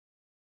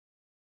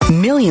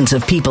Millions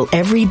of people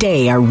every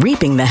day are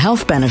reaping the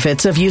health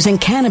benefits of using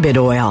cannabis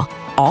oil,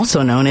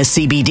 also known as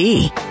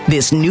CBD.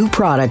 This new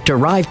product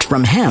derived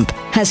from hemp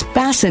has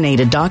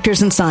fascinated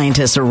doctors and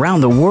scientists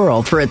around the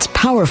world for its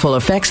powerful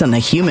effects on the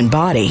human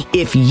body.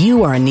 If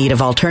you are in need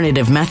of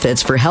alternative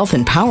methods for health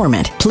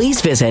empowerment, please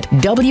visit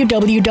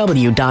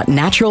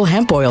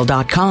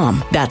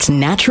www.naturalhempoil.com. That's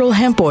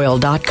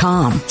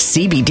naturalhempoil.com.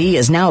 CBD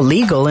is now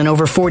legal in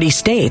over 40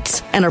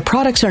 states, and our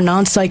products are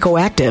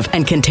non-psychoactive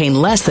and contain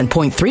less than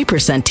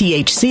 0.3%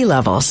 THC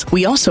levels.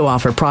 We also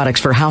offer products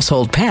for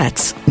household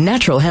pets.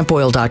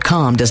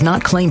 Naturalhempoil.com does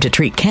not claim to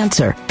treat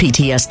cancer,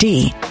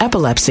 PTSD,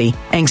 epilepsy,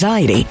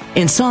 anxiety,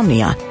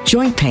 insomnia,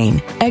 joint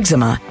pain,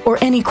 eczema, or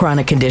any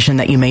chronic condition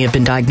that you may have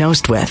been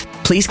diagnosed with.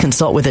 Please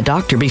consult with a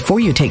doctor before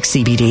you take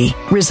CBD.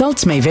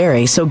 Results may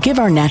vary, so give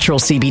our natural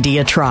CBD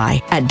a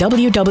try at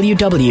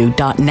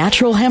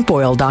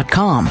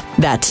www.naturalhempoil.com.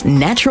 That's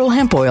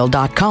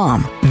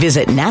naturalhempoil.com.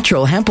 Visit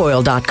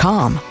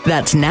naturalhempoil.com.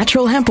 That's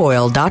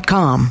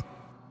naturalhempoil.com.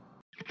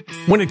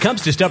 When it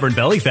comes to stubborn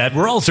belly fat,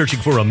 we're all searching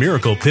for a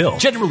miracle pill.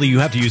 Generally, you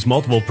have to use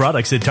multiple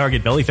products that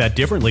target belly fat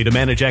differently to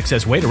manage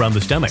excess weight around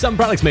the stomach. Some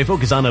products may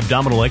focus on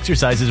abdominal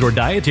exercises or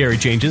dietary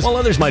changes, while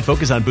others might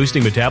focus on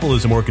boosting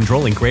metabolism or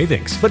controlling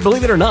cravings. But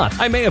believe it or not,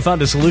 I may have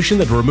found a solution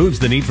that removes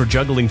the need for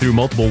juggling through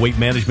multiple weight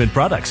management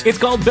products. It's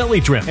called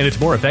Belly Trim, and it's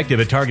more effective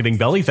at targeting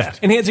belly fat,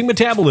 enhancing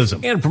metabolism,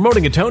 and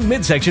promoting a toned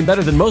midsection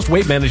better than most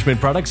weight management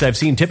products I've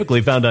seen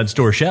typically found on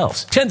store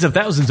shelves. Tens of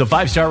thousands of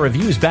 5-star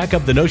reviews back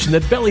up the notion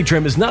that Belly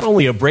Trim is not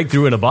only a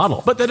breakthrough in a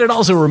bottle, but that it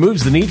also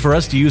removes the need for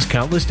us to use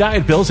countless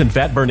diet pills and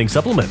fat-burning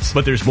supplements.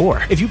 But there's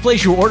more. If you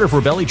place your order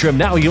for Belly Trim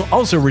now, you'll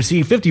also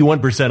receive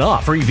 51%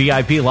 off, free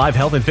VIP live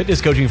health and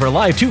fitness coaching for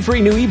life, 2 free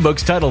new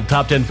ebooks titled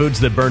Top 10 Foods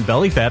That Burn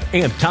Belly Fat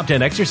and Top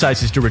 10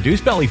 Exercises to Reduce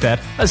Belly Fat,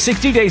 a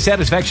 60-day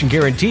satisfaction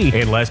guarantee,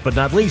 and last but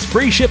not least,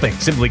 free shipping.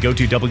 Simply go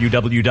to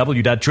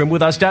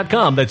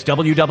www.trimwithus.com. That's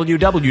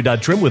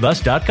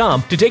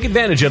www.trimwithus.com to take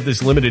advantage of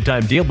this limited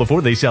time deal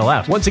before they sell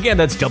out. Once again,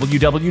 that's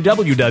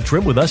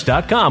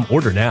www.trimwithus.com.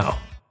 Order now.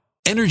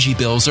 Energy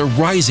bills are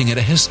rising at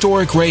a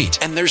historic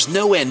rate, and there's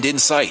no end in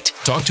sight.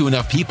 Talk to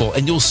enough people,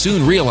 and you'll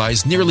soon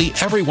realize nearly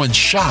everyone's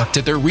shocked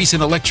at their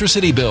recent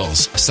electricity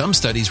bills. Some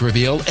studies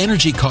reveal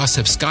energy costs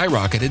have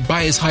skyrocketed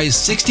by as high as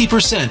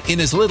 60%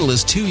 in as little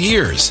as 2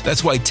 years.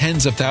 That's why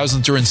tens of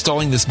thousands are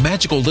installing this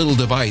magical little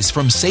device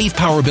from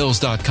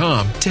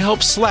SavePowerBills.com to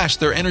help slash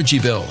their energy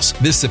bills.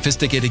 This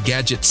sophisticated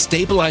gadget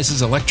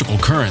stabilizes electrical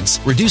currents,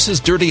 reduces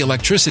dirty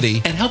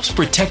electricity, and helps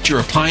protect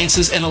your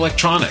appliances and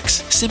electronics.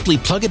 Simply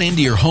plug it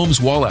into your home's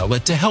wall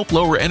outlet to help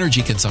lower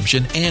energy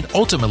consumption and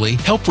ultimately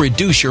help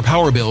reduce your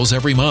power bills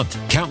every month.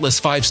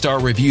 Countless 5-star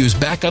reviews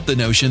back up the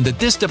notion that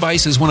this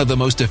device is one of the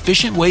most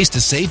efficient ways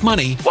to save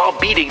money while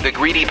beating the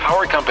greedy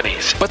power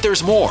companies. But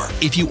there's more.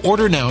 If you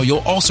order now, you'll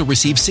also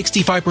receive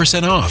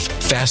 65% off,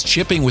 fast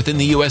shipping within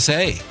the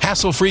USA,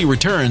 hassle-free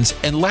returns,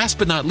 and last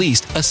but not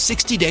least, a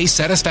 60-day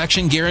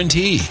satisfaction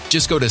guarantee.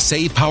 Just go to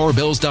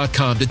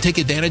SavePowerBills.com to take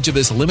advantage of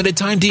this limited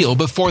time deal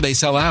before they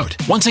sell out.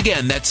 Once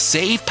again, that's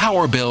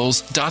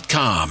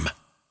SavePowerBills.com.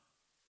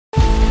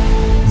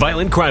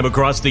 Violent crime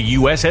across the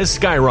U.S. has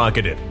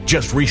skyrocketed.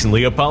 Just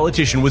recently, a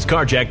politician was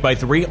carjacked by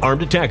 3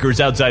 armed attackers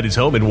outside his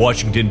home in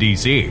Washington,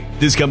 D.C.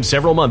 This comes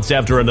several months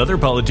after another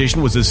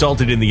politician was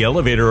assaulted in the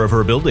elevator of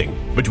her building.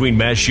 Between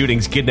mass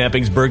shootings,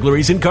 kidnappings,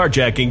 burglaries, and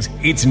carjackings,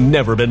 it's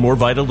never been more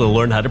vital to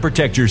learn how to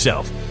protect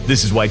yourself.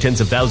 This is why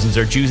tens of thousands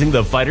are choosing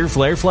the Fighter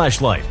Flare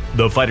flashlight.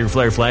 The Fighter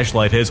Flare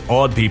flashlight has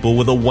awed people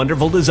with a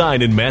wonderful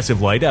design and massive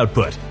light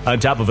output. On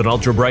top of an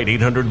ultra-bright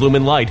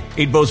 800-lumen light,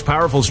 it boasts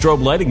powerful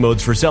strobe lighting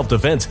modes for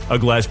self-defense, a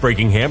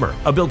glass-breaking hammer,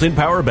 a built-in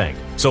power bank,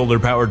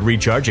 solar-powered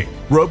recharging,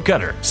 rope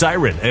cutter,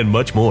 siren, and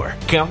much more.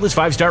 Countless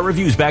 5-star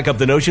reviews back up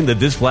the notion that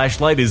this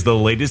flashlight is the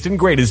latest and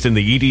greatest in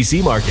the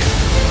EDC market.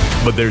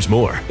 But there's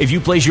more. If you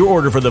place your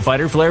order for the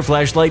Fighter Flare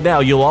flashlight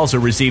now, you'll also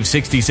receive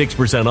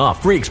 66%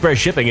 off, free express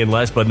shipping, and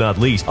last but not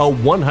least, a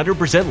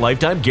 100%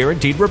 lifetime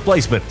guaranteed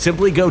replacement.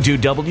 Simply go to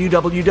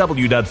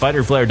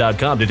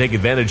www.fighterflare.com to take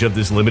advantage of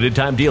this limited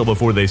time deal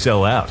before they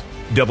sell out.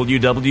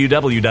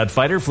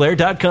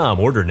 www.fighterflare.com.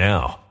 Order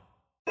now.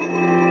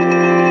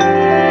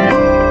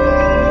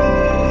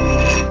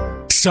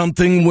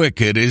 Something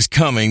wicked is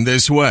coming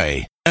this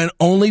way, and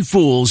only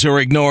fools are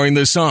ignoring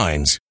the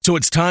signs. So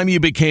it's time you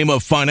became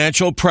a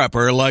financial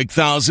prepper like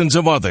thousands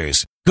of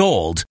others.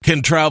 Gold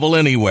can travel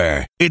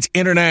anywhere. It's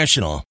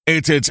international.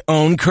 It's its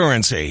own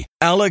currency.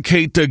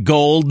 Allocate to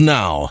gold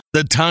now,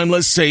 the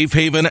timeless safe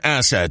haven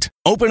asset.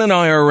 Open an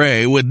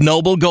IRA with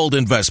Noble Gold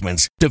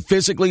Investments to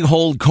physically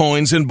hold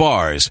coins and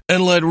bars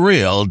and let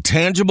real,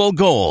 tangible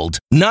gold,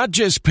 not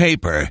just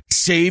paper,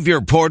 Save your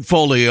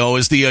portfolio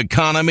as the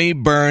economy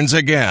burns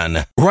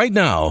again. Right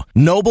now,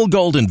 Noble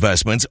Gold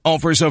Investments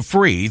offers a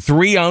free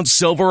 3-ounce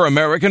silver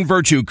American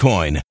Virtue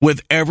coin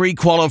with every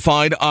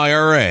qualified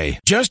IRA.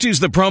 Just use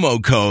the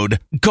promo code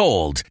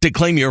GOLD to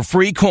claim your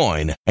free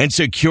coin and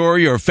secure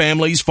your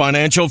family's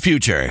financial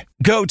future.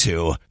 Go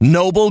to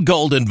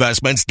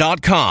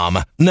noblegoldinvestments.com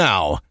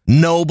now.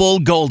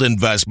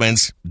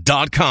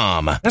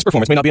 noblegoldinvestments.com. Past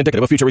performance may not be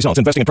indicative of future results.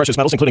 Investing in precious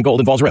metals, including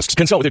gold, involves risks.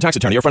 Consult with your tax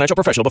attorney or financial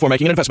professional before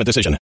making an investment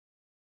decision.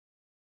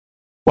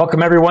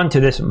 Welcome, everyone, to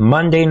this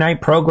Monday night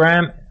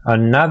program.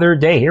 Another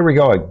day. Here we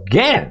go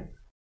again.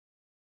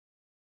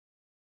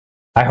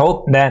 I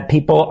hope that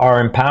people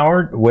are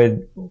empowered with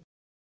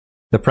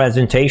the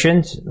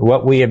presentations,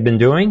 what we have been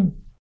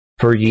doing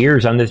for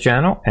years on this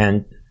channel,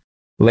 and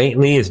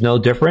lately is no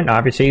different.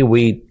 Obviously,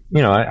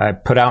 I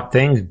put out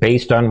things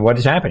based on what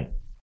is happening.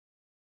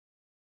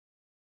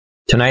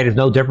 Tonight is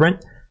no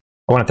different.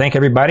 I want to thank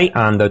everybody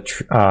on the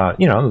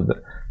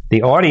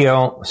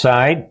audio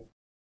side,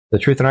 the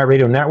Truth and Art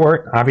Radio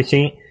Network.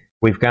 Obviously,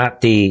 we've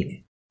got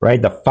the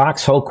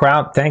Foxhole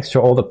crowd. Thanks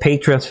to all the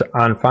patrons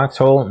on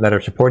Foxhole that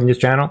are supporting this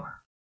channel.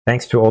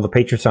 Thanks to all the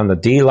patrons on the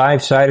D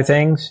Live side of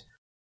things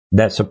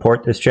that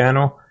support this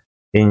channel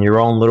in your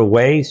own little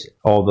ways.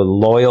 All the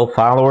loyal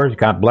followers,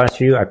 God bless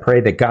you. I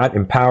pray that God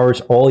empowers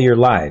all your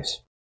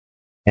lives.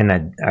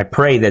 And I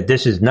pray that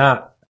this is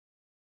not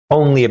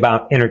only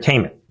about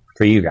entertainment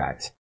for you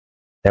guys,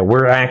 that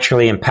we're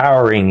actually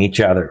empowering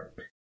each other.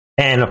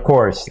 And of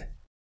course,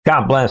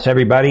 God bless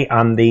everybody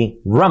on the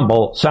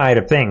Rumble side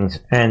of things.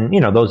 And,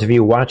 those of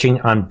you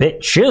watching on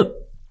BitChute,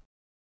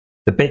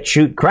 the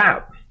BitChute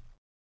crowd.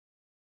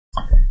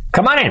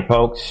 Come on in,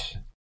 folks.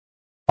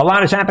 A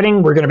lot is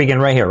happening. We're going to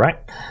begin right here, right?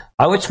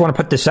 I just want to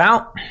put this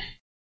out.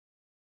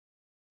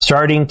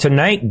 Starting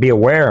tonight, be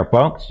aware,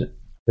 folks.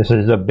 This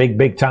is a big,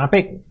 big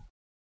topic.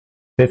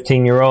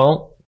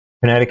 15-year-old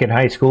Connecticut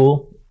high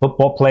school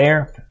football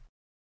player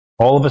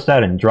all of a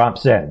sudden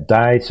drops dead,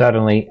 died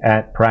suddenly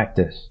at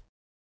practice.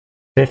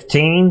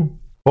 15,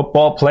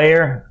 football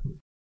player.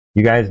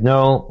 You guys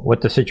know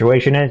what the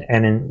situation is.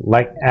 And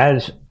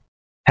as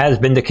has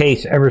been the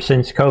case ever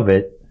since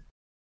COVID,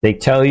 they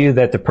tell you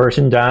that the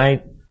person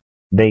died.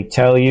 They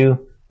tell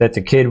you that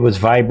the kid was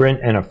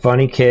vibrant and a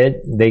funny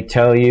kid. They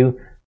tell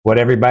you what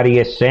everybody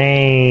is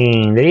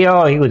saying. He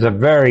was a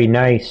very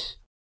nice,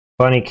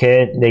 funny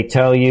kid. They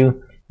tell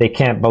you they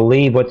can't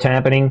believe what's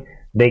happening.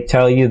 They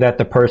tell you that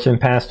the person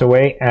passed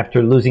away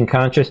after losing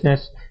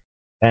consciousness.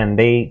 And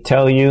they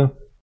tell you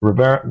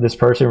this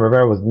person,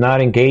 Rivera, was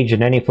not engaged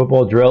in any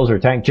football drills or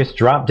attack, just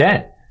dropped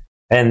dead.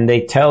 And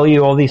they tell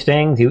you all these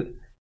things.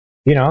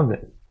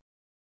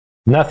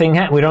 Nothing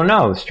happened. We don't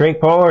know.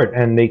 Straightforward.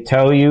 And they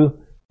tell you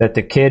that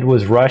the kid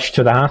was rushed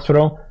to the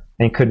hospital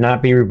and could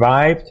not be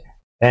revived.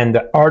 And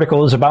the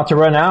article is about to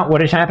run out.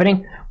 What is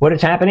happening? What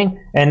is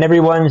happening? And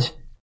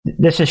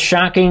this is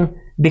shocking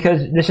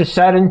because this is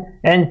sudden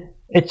and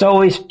it's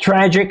always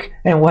tragic.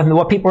 And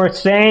what people are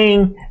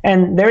saying,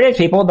 and there it is,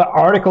 people, the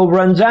article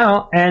runs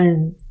out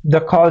and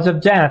the cause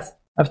of death,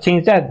 of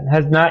teen's death,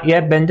 has not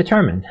yet been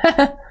determined.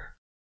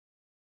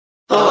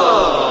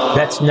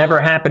 That's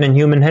never happened in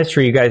human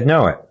history. You guys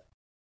know it.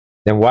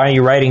 Then why are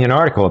you writing an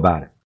article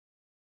about it?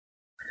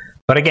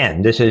 But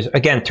again, this is,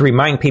 to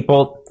remind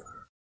people,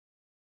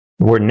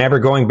 we're never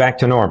going back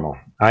to normal.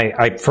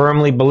 I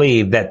firmly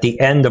believe that the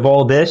end of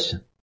all this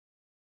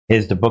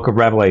is the book of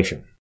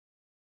Revelation.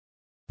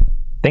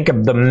 Think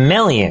of the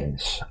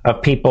millions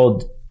of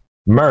people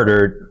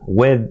murdered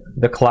with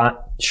the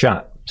clot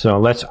shot. So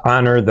let's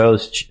honor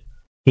those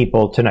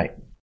people tonight.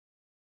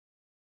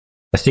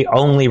 That's the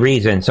only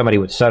reason somebody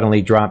would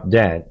suddenly drop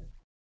dead.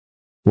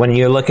 When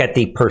you look at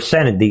the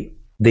percentage,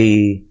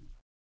 the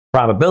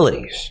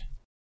probabilities,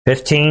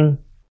 15,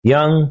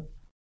 young,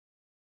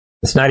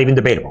 it's not even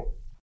debatable.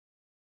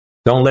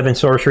 Don't live in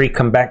sorcery,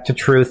 come back to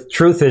truth.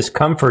 Truth is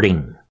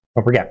comforting.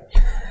 Don't forget.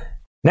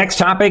 Next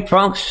topic,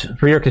 folks,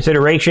 for your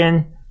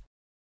consideration,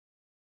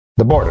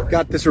 the border.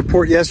 Got this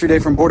report yesterday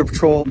from Border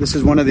Patrol. This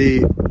is one of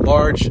the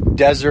large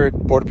desert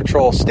Border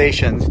Patrol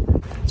stations.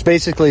 It's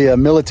basically a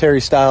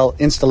military-style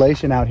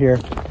installation out here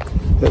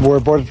where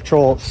Border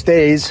Patrol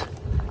stays,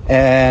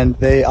 and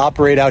they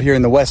operate out here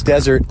in the West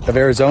Desert of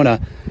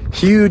Arizona.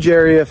 Huge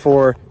area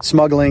for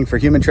smuggling, for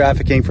human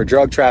trafficking, for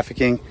drug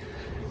trafficking.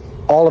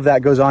 All of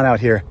that goes on out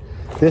here.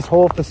 This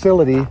whole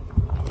facility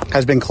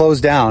has been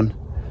closed down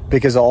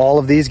because all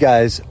of these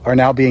guys are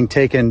now being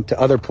taken to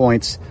other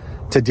points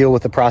to deal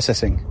with the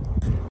processing.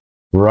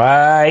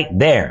 Right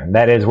there.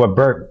 That is what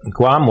Bert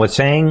Guam was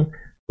saying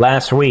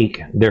last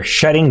week. They're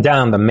shutting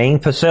down the main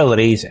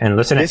facilities, and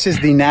listen. This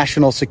is the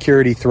national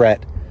security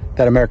threat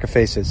that America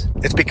faces.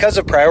 It's because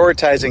of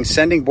prioritizing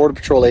sending Border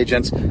Patrol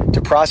agents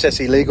to process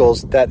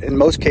illegals that in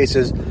most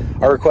cases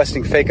are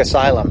requesting fake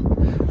asylum,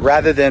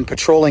 rather than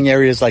patrolling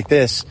areas like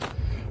this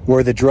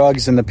where the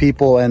drugs and the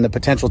people and the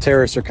potential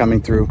terrorists are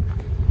coming through,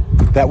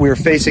 that we're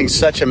facing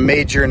such a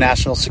major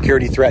national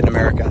security threat in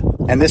America.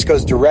 And this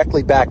goes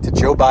directly back to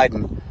Joe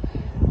Biden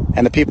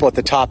and the people at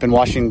the top in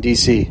Washington,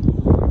 D.C.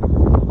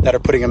 that are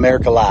putting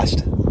America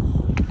last.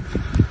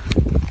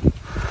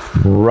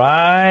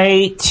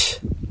 Right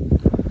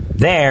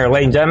there,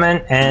 ladies and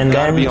gentlemen, and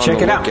then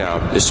check it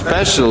out.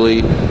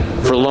 Especially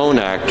for lone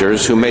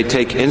actors who may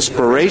take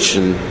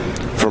inspiration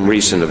from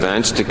recent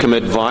events to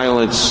commit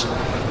violence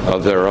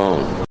of their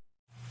own.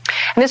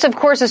 And this, of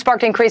course, has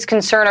sparked increased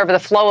concern over the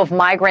flow of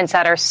migrants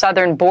at our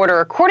southern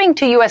border. According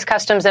to U.S.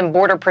 Customs and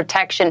Border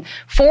Protection,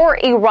 4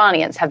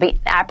 Iranians have been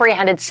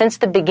apprehended since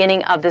the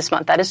beginning of this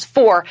month. That is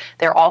 4.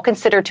 They're all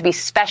considered to be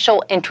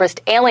special interest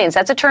aliens.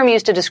 That's a term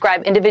used to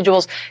describe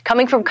individuals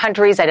coming from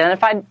countries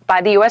identified by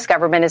the U.S.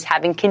 government as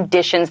having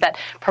conditions that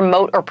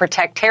promote or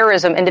protect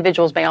terrorism.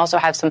 Individuals may also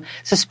have some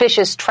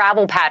suspicious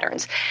travel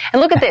patterns.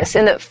 And look at this.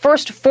 In the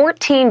first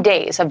 14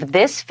 days of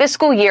this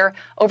fiscal year,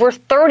 over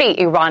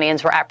 30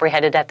 Iranians were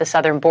apprehended at the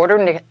southern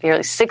border,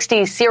 nearly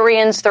 60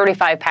 Syrians,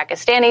 35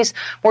 Pakistanis,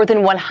 more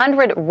than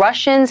 100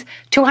 Russians,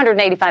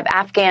 285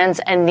 Afghans,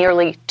 and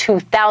nearly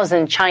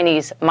 2,000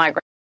 Chinese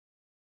migrants.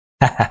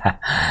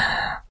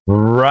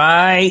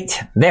 Right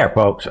there,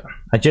 folks.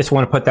 I just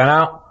want to put that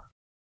out.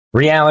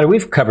 Reality,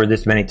 we've covered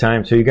this many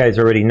times, so you guys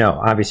already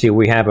know. Obviously,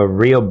 we have a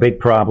real big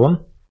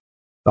problem.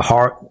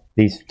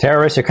 These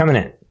terrorists are coming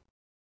in.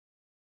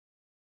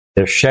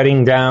 They're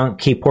shutting down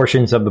key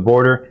portions of the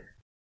border.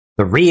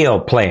 The real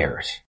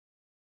players.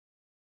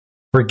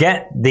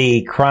 Forget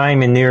the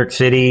crime in New York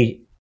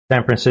City,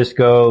 San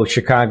Francisco,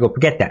 Chicago.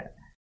 Forget that.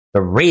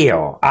 The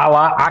real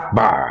Allah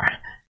Akbar.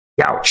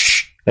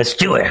 Youch. Let's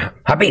do it.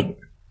 Habib.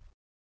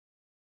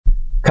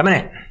 Coming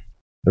in.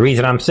 The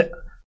reason I'm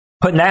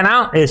putting that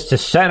out is to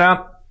set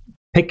up,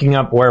 picking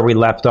up where we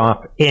left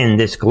off in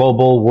this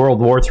global World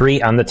War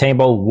III on the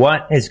table.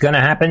 What is going to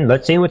happen?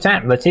 Let's see what's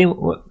happening. Let's see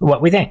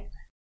what we think.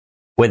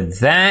 With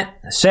that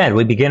said,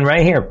 we begin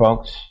right here,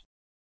 folks.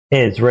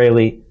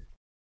 Israeli,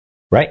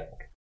 right?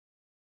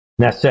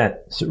 Knesset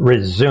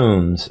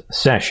resumes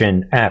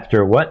session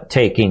after what?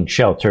 Taking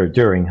shelter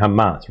during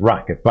Hamas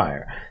rocket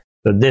fire.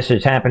 So this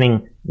is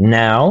happening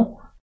now,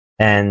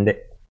 and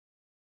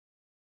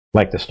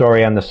like the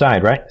story on the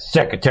side, right?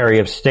 Secretary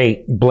of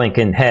State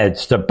Blinken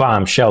heads to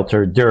bomb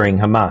shelter during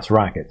Hamas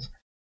rockets.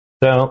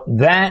 So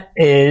that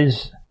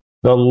is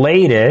the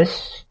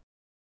latest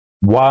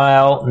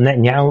while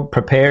Netanyahu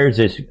prepares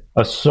this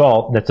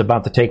assault that's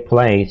about to take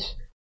place.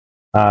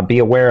 Be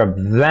aware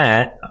of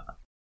that,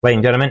 ladies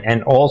and gentlemen.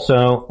 And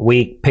also,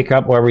 we pick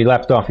up where we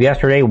left off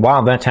yesterday.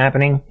 While that's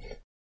happening,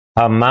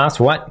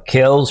 Hamas,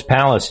 kills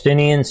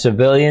Palestinian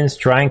civilians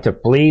trying to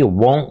flee,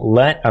 won't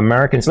let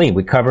Americans leave.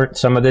 We covered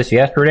some of this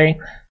yesterday.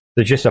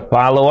 So just a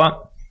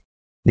follow-up.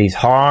 These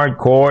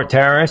hardcore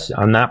terrorists,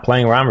 I'm not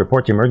playing around,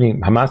 report the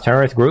emerging Hamas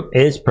terrorist group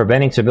is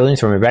preventing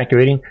civilians from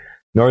evacuating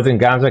northern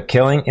Gaza,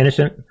 killing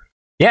innocent.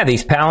 Yeah,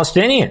 these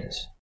Palestinians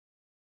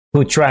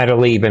who try to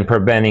leave and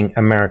preventing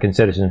American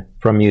citizens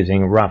from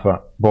using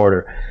Rafah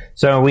border.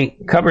 So we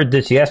covered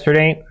this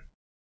yesterday,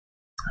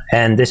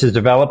 and this is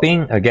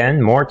developing,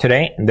 again, more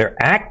today. They're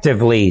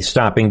actively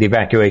stopping the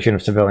evacuation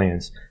of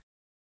civilians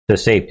to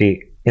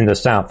safety in the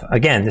south.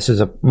 Again, this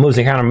is a moves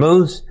and counter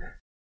moves.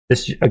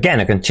 This, again,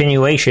 a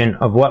continuation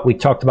of what we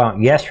talked about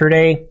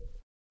yesterday.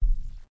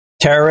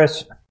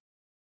 Terrorists,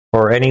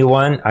 or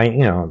anyone,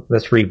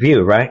 let's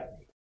review, right?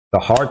 The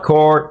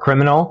hardcore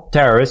criminal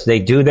terrorists, they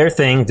do their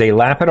thing, they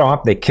lap it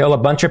off, they kill a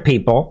bunch of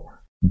people,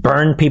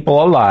 burn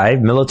people alive,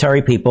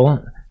 military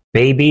people,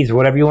 babies,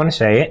 whatever you want to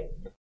say it.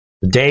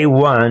 Day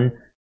one,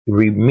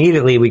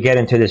 immediately we get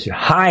into this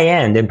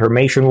high-end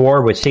information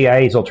war with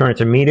CIA's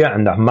alternative media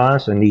and the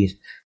Hamas and these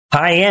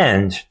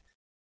high-end,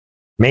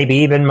 maybe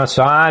even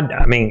Mossad,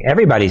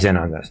 everybody's in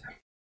on this.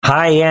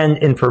 High-end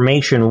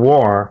information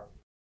war.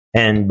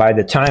 And by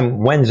the time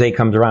Wednesday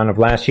comes around of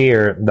last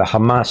year, the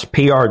Hamas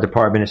PR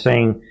department is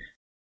saying,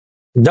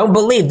 don't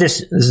believe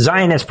this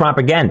Zionist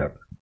propaganda.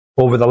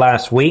 Over the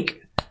last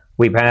week,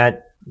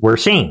 we're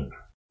seeing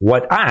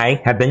what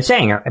I have been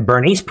saying.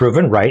 Bernie's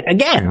proven right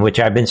again, which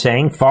I've been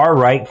saying, far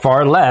right,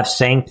 far left,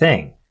 same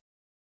thing.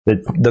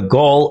 The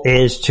goal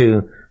is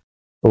to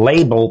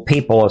label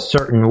people a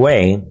certain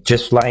way,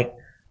 just like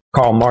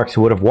Karl Marx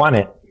would have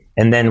wanted.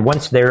 And then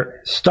once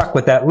they're stuck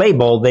with that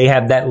label, they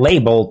have that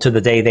label to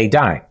the day they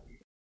die.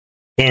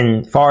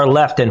 In far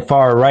left and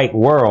far right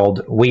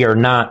world, we are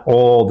not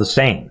all the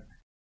same.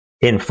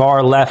 In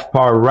far left,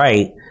 far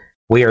right,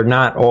 we are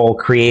not all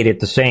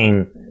created the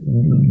same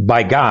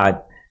by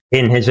God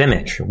in his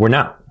image. We're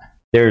not.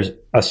 There's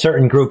a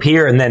certain group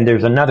here, and then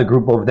there's another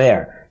group over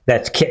there.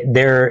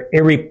 They're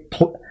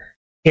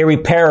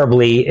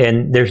irreparably,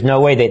 and there's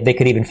no way that they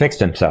could even fix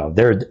themselves.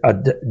 They're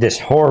this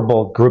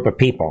horrible group of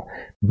people.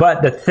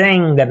 But the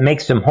thing that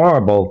makes them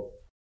horrible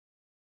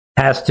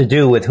has to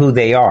do with who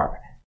they are.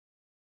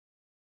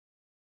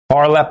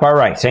 Far left, far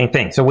right, same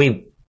thing. So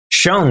we've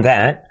shown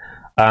that,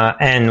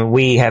 and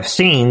we have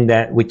seen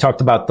that we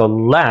talked about the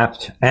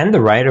left and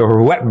the right,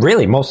 or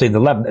really mostly the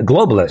left,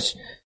 globalists.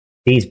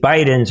 These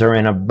Bidens are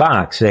in a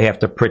box. They have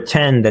to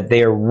pretend that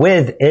they are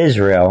with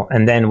Israel,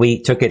 and then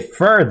we took it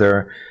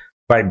further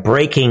by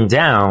breaking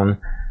down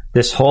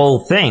this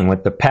whole thing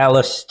with the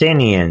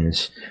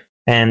Palestinians,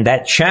 and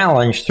that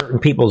challenged certain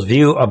people's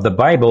view of the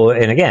Bible.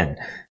 And again,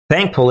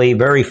 thankfully,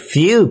 very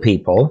few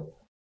people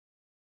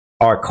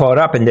are caught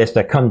up in this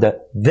that come to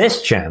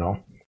this channel.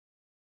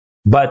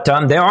 But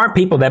there are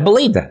people that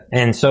believe that.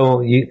 And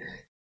so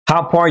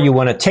how far you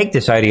want to take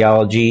this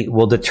ideology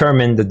will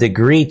determine the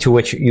degree to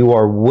which you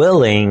are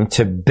willing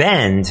to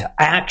bend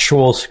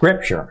actual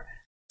scripture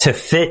to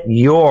fit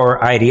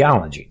your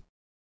ideology.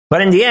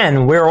 But in the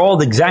end, we're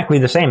all exactly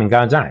the same in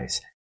God's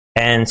eyes.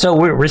 And so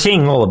we're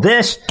seeing all of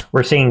this.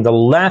 We're seeing the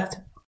left,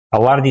 a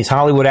lot of these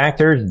Hollywood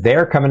actors,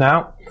 they're coming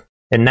out.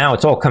 And now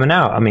it's all coming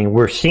out. I mean,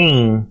 we're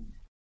seeing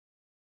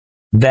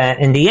that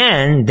in the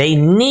end, they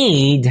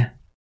need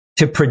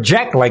to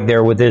project like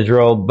they're with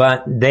Israel,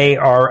 but they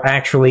are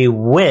actually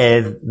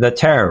with the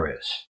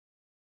terrorists.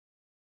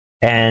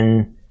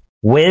 And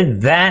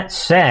with that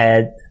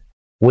said,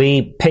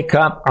 we pick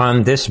up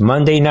on this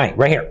Monday night,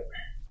 right here.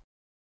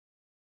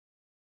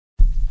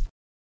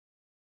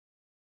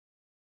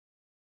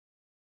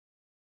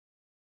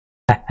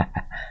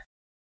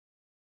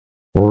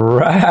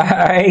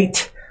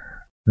 Right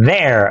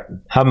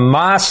there,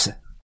 Hamas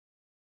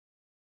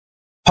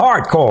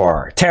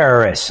hardcore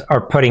terrorists are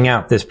putting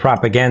out this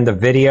propaganda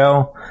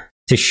video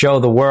to show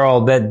the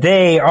world that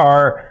they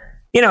are,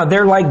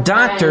 they're like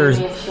doctors.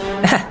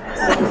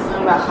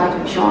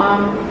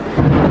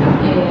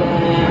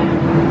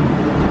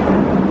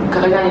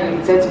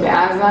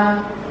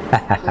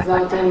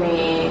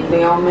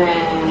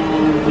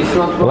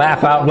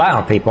 Laugh out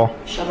loud, people.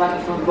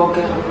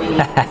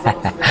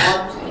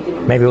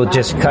 Maybe we'll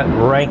just cut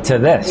right to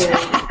this.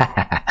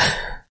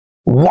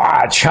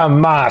 Watch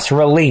Hamas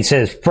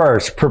releases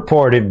first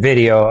purported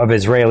video of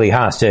Israeli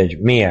hostage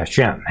Mia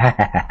Shem.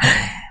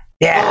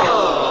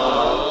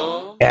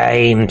 Yeah,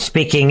 I'm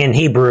speaking in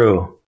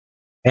Hebrew.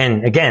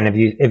 And again,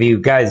 if you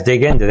guys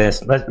dig into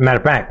this, matter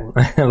of fact,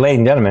 ladies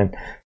and gentlemen,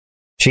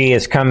 she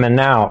is coming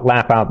out,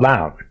 laugh out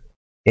loud,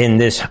 in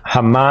this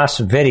Hamas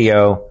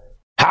video.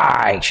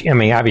 Hi, I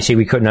mean, obviously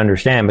we couldn't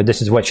understand, but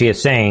this is what she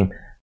is saying.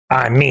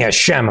 I'm Mia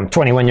Shem. I'm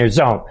 21 years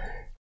old,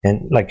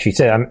 and like she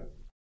said,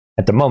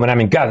 at the moment I'm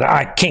in Gaza.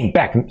 I came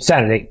back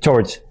Saturday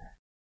towards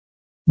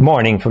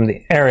morning from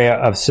the area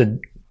of CDATA,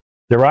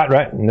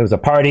 right? And there was a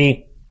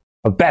party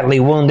of badly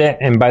wounded,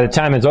 and by the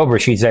time it's over,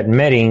 she's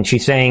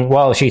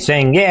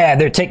saying, yeah,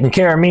 they're taking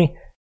care of me.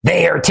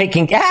 They are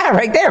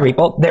right there,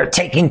 people. They're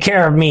taking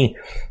care of me.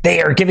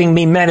 They are giving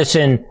me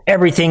medicine.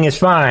 Everything is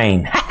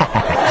fine.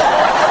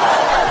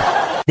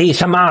 These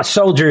Hamas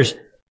soldiers,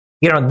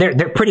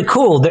 they're pretty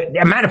cool.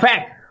 Matter of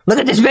fact, look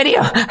at this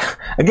video.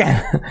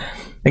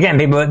 Again,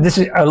 people, this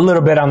is a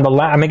little bit on the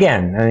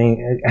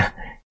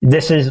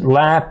this is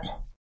laugh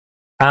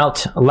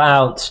out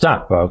loud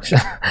stuff, folks.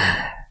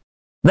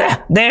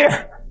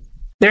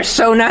 They're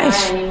so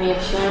nice.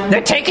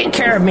 They're taking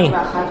care of me.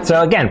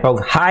 So again,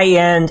 folks,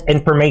 high-end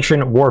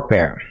information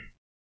warfare.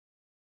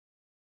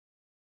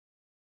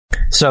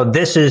 So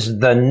this is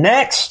the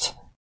next,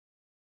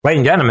 ladies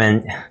and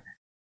gentlemen,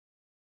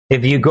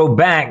 if you go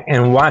back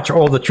and watch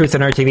all the Truth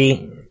and Art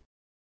TV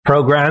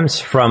programs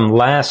from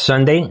last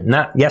Sunday,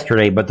 not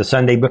yesterday, but the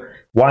Sunday,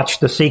 watch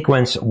the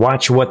sequence,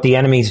 watch what the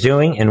enemy's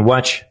doing, and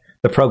watch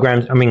the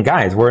programs. I mean,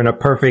 guys, we're in a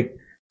perfect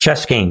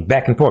chess game,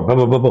 back and forth, blah,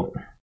 blah, blah, blah.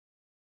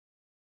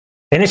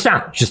 And it's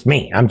not just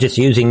me. I'm just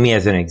using me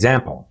as an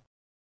example.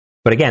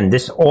 But again,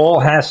 this all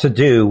has to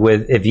do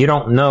with, if you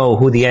don't know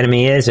who the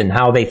enemy is and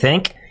how they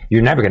think,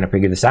 you're never going to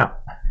figure this out.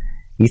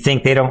 You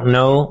think they don't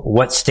know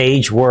what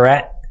stage we're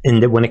at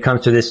when it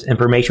comes to this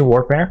information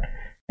warfare?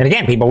 And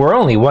again, people, we're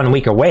only 1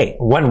 week away,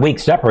 1 week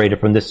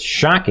separated from this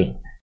shocking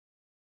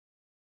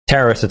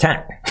terrorist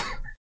attack.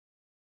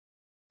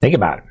 Think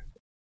about it.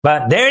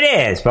 But there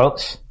it is,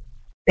 folks.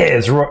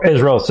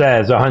 Israel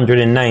says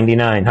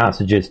 199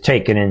 hostages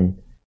taken in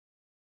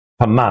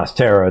Hamas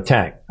terror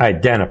attack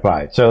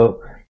identified.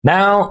 So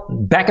now,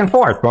 back and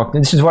forth, folks.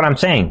 This is what I'm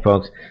saying,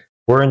 folks.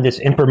 We're in this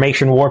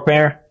information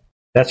warfare.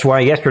 That's why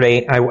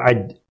yesterday,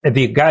 if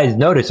you guys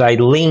notice, I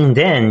leaned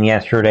in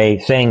yesterday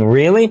saying,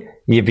 really?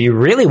 If you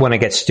really want to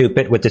get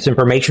stupid with this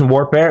information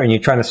warfare and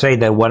you're trying to say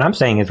that what I'm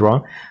saying is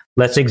wrong,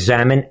 let's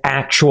examine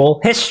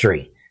actual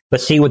history.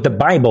 Let's see what the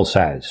Bible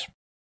says.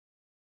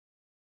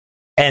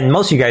 And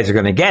most of you guys are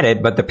going to get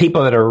it, but the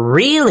people that are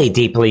really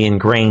deeply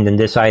ingrained in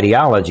this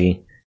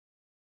ideology,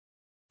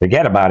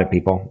 forget about it,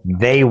 people.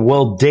 They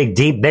will dig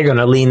deep. They're going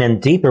to lean in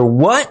deeper.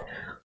 What?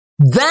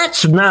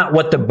 That's not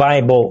what the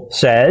Bible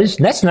says.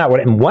 That's not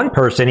what, and one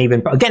person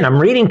even, again, I'm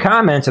reading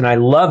comments and I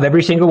love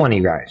every single one of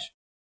you guys.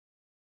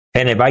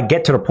 And if I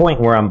get to the point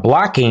where I'm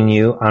blocking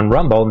you on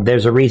Rumble,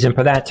 there's a reason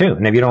for that too.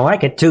 And if you don't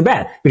like it, too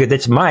bad, because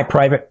it's my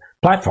private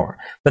platform.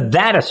 But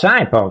that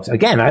aside, folks,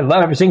 again, I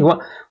love every single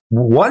one.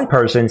 One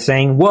person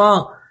saying,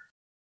 well,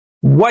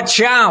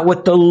 watch out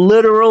with the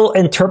literal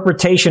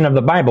interpretation of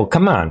the Bible.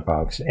 Come on,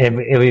 folks.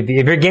 If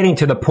you're getting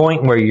to the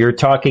point where you're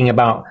talking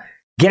about,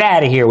 get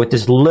out of here with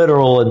this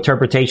literal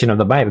interpretation of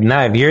the Bible.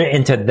 Now, if you're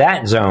into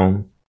that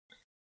zone,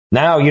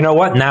 now, you know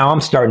what? Now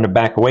I'm starting to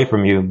back away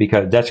from you,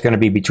 because that's going to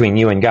be between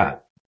you and God.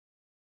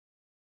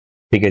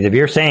 Because if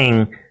you're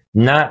saying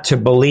not to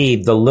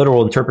believe the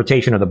literal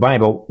interpretation of the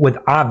Bible, with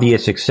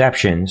obvious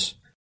exceptions,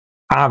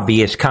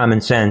 obvious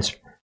common sense,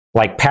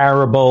 like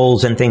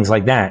parables and things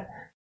like that,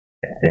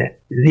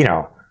 you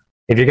know,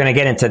 if you're going to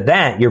get into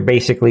that, you're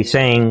basically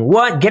saying,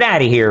 what? Get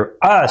out of here.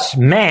 Us,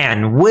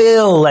 man,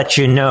 we'll let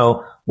you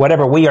know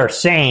whatever we are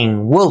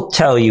saying. We'll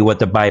tell you what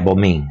the Bible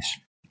means.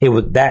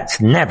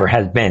 That's never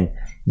has been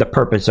the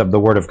purpose of the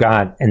Word of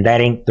God, and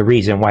that ain't the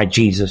reason why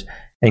Jesus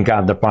and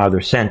God the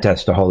Father sent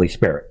us the Holy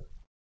Spirit.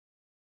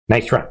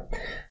 Nice try.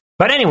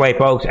 But anyway,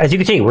 folks, as you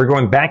can see, we're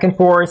going back and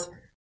forth.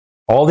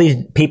 All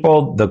these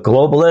people, the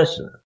globalists,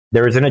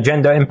 there is an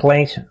agenda in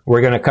place.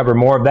 We're going to cover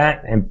more of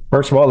that. And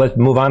first of all, let's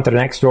move on to the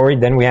next story.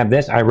 Then we have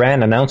this.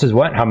 Iran announces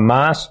what?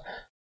 Hamas.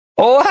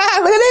 Oh, look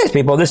at this,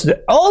 people. This is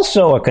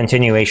also a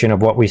continuation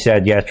of what we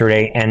said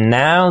yesterday. And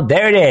now,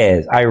 there it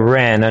is.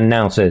 Iran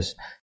announces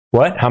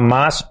what?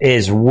 Hamas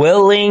is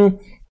willing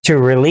to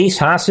release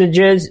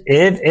hostages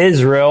if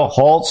Israel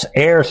halts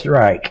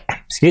airstrike.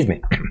 Excuse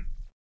me.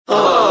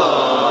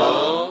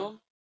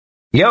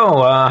 Yo,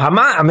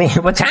 Hamas, I mean,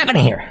 what's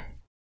happening here?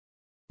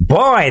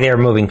 Boy, they're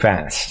moving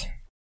fast.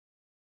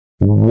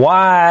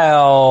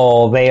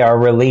 While they are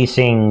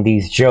releasing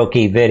these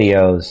jokey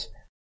videos,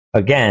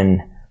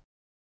 again,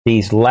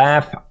 these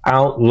laugh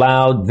out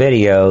loud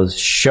videos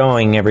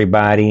showing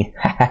everybody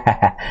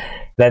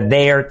that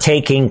they are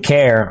taking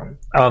care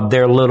of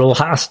their little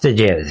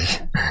hostages.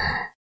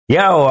 Yo,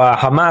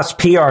 Hamas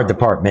PR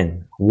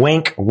department,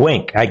 wink,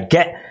 wink. I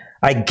get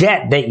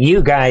that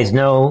you guys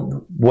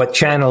know what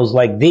channels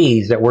like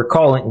these that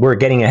we're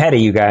getting ahead of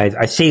you guys.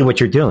 I see what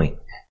you're doing.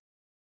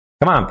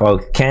 Come on,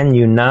 folks. Can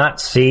you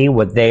not see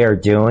what they are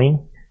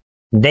doing?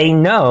 They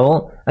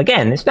know,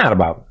 again, it's not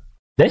about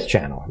this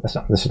channel. This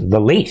is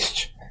the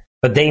least.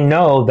 But they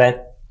know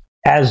that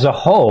as a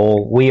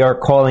whole, we are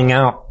calling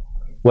out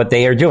what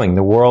they are doing.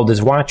 The world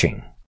is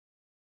watching.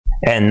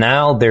 And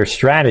now their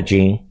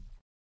strategy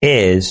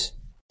is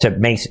to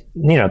make,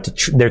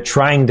 they're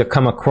trying to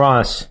come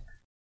across,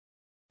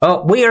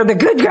 oh, we are the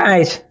good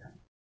guys.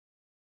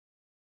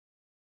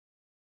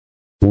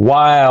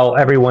 While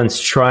everyone's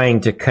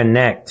trying to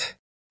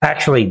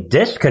actually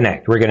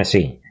disconnect, we're going to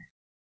see.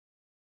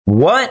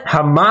 What?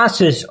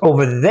 Hamas is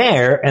over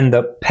there and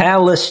the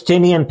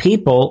Palestinian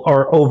people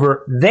are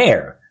over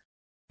there.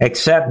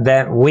 Except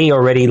that we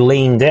already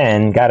leaned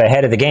in, got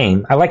ahead of the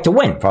game. I like to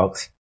win,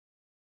 folks.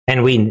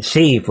 And we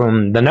see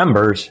from the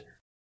numbers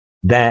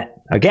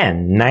that,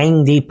 again,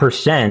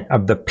 90%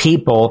 of the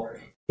people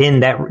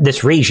in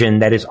this region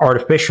that is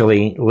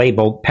artificially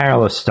labeled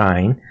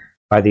Palestine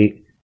by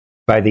the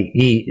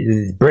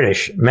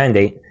British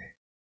mandate,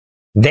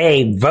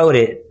 they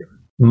voted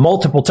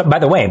multiple times, by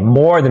the way,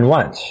 more than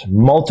once,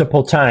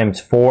 multiple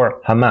times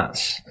for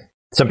Hamas.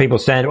 Some people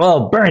said,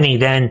 well, Bernie,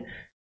 then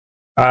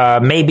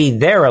maybe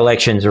their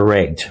elections are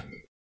rigged.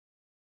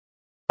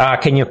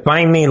 Can you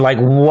find me like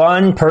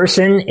one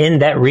person in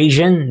that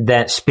region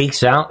that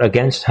speaks out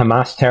against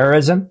Hamas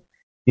terrorism?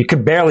 You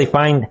could barely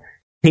find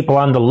people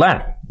on the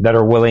left that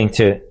are willing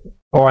to,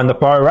 or on the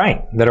far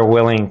right, that are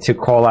willing to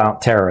call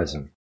out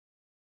terrorism.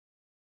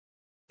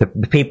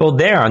 The people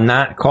there are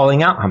not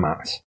calling out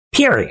Hamas,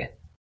 period.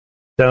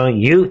 So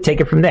you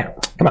take it from there.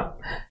 Come on.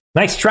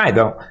 Nice try,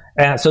 though.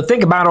 So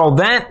think about all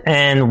that.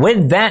 And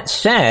with that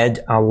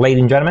said,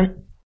 ladies and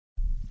gentlemen,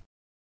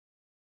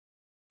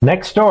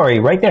 next story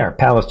right there.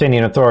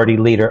 Palestinian Authority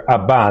leader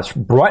Abbas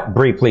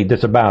briefly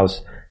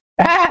disavows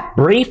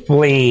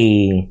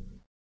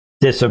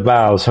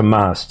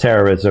Hamas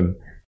terrorism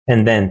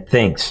and then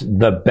thinks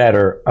the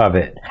better of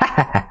it.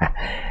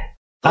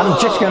 I'm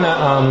just going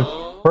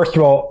to... First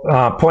of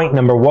all, point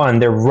number one,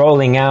 they're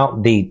rolling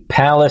out the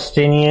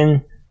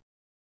Palestinian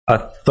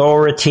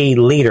Authority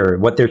leader.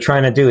 What they're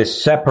trying to do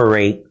is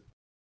separate.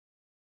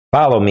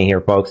 Follow me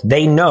here, folks.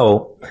 They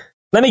know.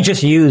 Let me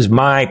just use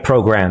my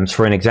programs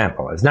for an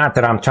example. It's not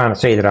that I'm trying to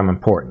say that I'm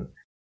important.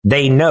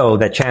 They know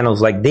that channels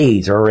like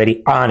these are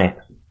already on it.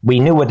 We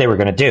knew what they were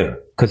going to do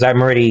because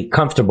I'm already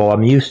comfortable.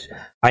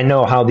 I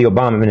know how the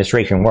Obama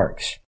administration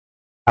works.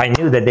 I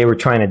knew that they were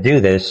trying to do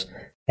this.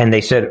 And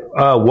they said,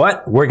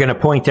 what? We're going to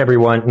point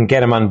everyone and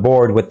get them on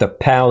board with the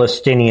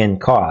Palestinian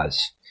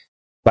cause.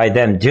 By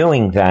them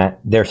doing that,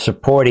 they're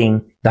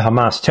supporting the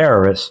Hamas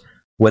terrorists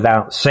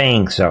without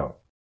saying so.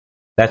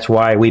 That's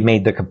why we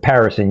made the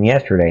comparison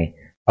yesterday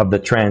of the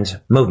trans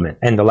movement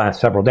in the last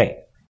several days.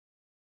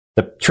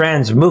 The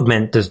trans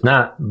movement does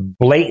not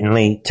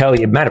blatantly tell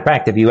you. Matter of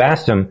fact, if you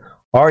ask them,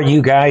 are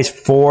you guys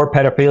for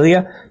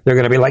pedophilia? They're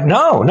going to be like,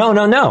 no.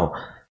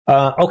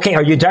 Okay,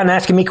 are you done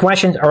asking me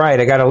questions? All right,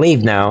 I got to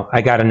leave now.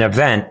 I got an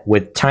event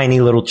with tiny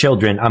little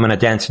children. I'm going to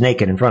dance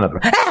naked in front of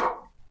them.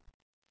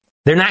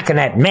 They're not going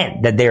to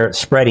admit that they're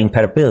spreading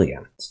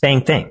pedophilia.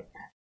 Same thing.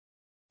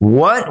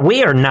 What?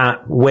 We are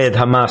not with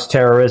Hamas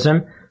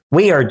terrorism.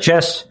 We are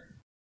just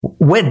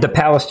with the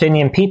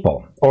Palestinian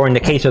people. Or in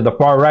the case of the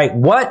far right,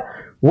 what?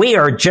 We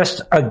are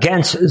just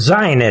against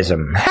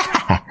Zionism.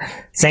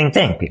 Same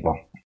thing, people.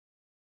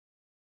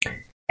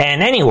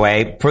 And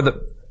anyway,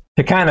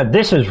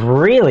 this is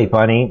really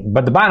funny,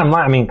 but the bottom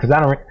line, because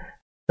I don't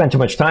spend too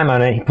much time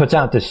on it, he puts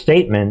out this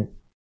statement,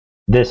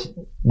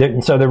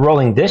 so they're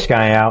rolling this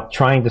guy out,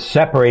 trying to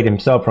separate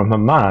himself from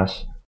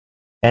Hamas,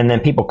 and then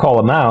people call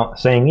him out,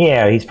 saying,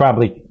 yeah, he's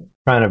probably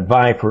trying to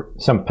vie for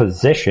some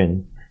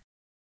position.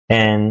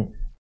 And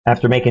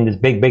after making this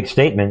big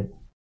statement,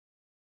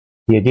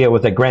 the idea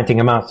was that granting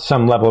Hamas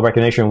some level of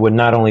recognition would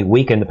not only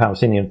weaken the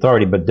Palestinian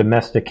Authority, but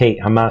domesticate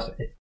Hamas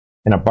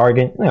in a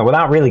bargain. You know,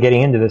 without really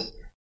getting into this,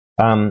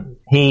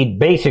 he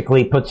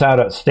basically puts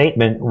out a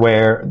statement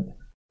where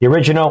the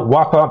original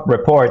walk-up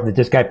report that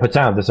this guy puts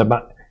out,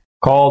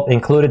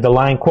 included the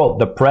line, quote,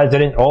 "The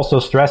president also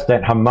stressed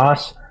that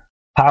Hamas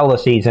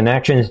policies and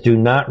actions do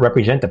not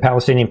represent the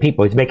Palestinian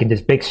people." He's making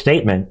this big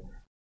statement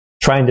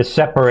trying to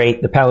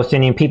separate the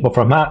Palestinian people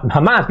from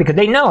Hamas because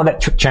they know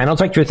that channels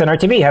like Truth and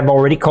RTV have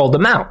already called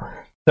them out.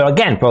 So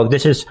again, folks,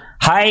 this is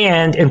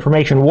high-end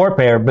information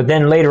warfare, but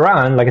then later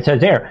on, like it says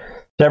there,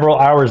 several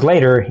hours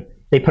later,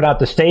 they put out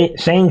the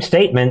same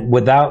statement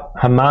without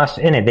Hamas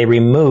in it. They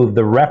removed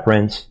the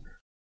reference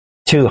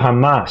to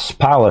Hamas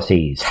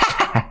policies.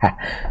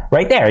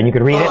 Right there, and you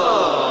can read it.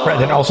 The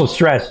president also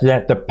stressed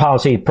that the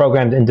policy,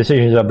 programs, and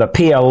decisions of the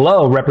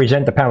PLO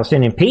represent the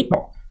Palestinian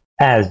people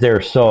as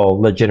their sole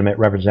legitimate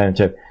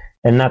representative,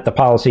 and not the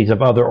policies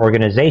of other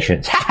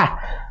organizations.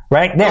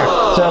 Right there.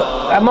 So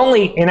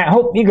and I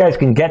hope you guys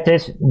can get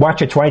this.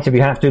 Watch it twice if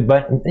you have to,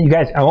 but you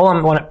guys, all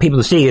I want people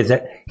to see is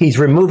that he's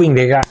removing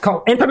the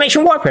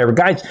information warfare.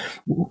 Guys,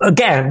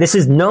 again, this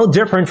is no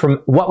different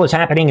from what was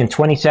happening in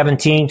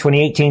 2017,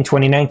 2018,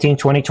 2019,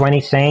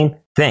 2020, same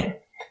thing.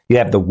 You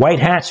have the white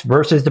hats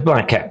versus the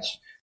black hats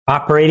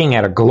operating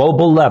at a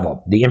global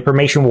level. The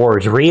information war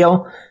is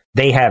real.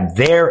 They have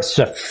their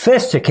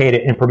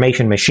sophisticated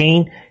information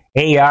machine,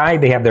 AI.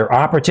 They have their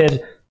operatives,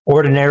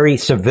 ordinary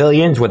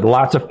civilians with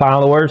lots of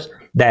followers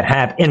that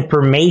have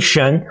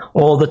information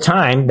all the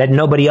time that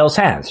nobody else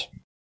has.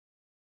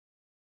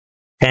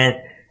 And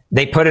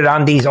they put it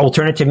on these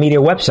alternative media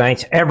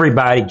websites.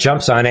 Everybody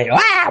jumps on it.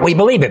 We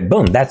believe it.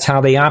 Boom. That's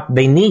how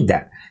they need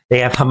that. They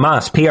have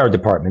Hamas PR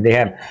department. They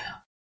have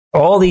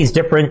all these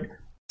different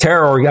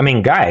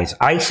guys,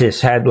 ISIS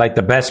had like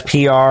the best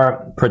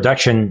PR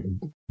production,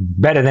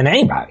 better than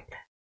anybody.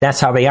 That's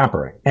how they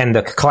operate. And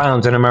the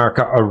clowns in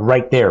America are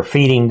right there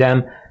feeding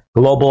them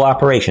global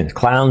operations.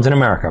 Clowns in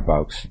America,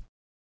 folks.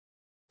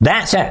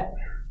 That's it.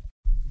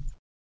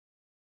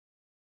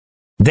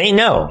 They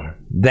know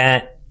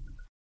that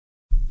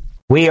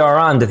we are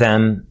on to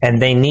them,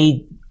 and they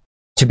need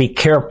to be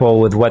careful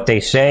with what they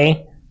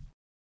say.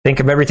 Think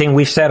of everything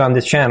we've said on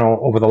this channel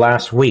over the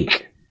last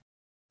week.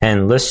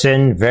 And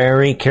listen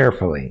very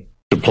carefully.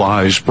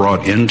 Supplies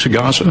brought into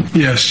Gaza?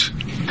 Yes.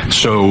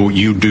 So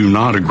you do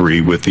not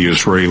agree with the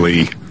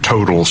Israeli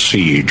total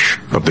siege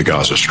of the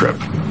Gaza Strip?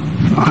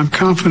 I'm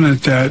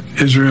confident that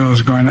Israel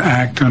is going to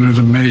act under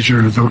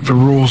the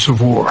rules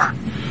of war.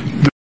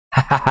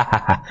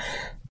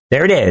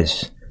 There it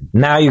is.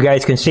 Now you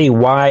guys can see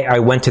why I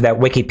went to that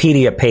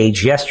Wikipedia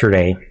page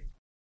yesterday,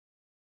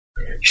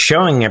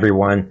 showing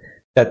everyone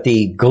that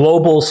the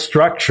global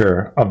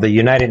structure of the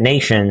United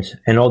Nations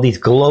and all these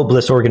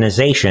globalist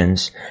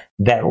organizations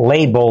that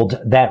labeled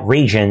that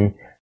region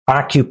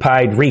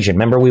occupied region.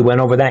 Remember we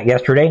went over that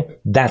yesterday?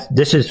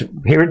 This is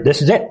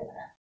it.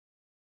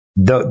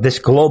 This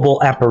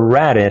global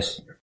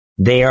apparatus,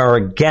 they are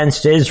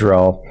against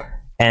Israel,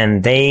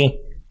 and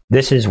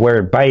this is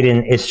where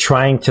Biden is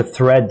trying to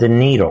thread the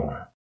needle.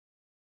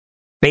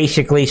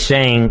 Basically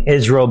saying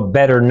Israel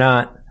better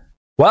not,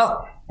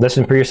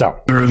 listen for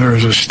yourself.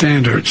 There's a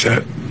standards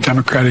that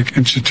democratic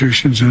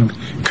institutions and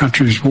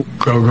countries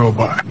go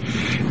by,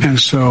 and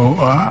so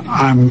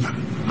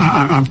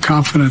I'm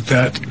confident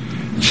that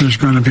there's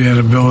going to be an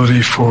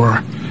ability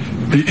for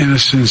the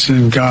innocents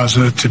in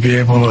Gaza to be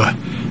able to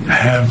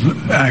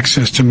have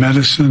access to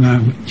medicine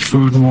and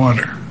food and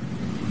water.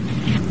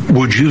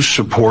 Would you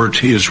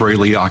support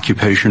Israeli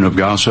occupation of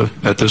Gaza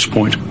at this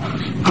point?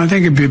 I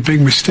think it'd be a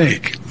big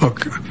mistake.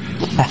 Look.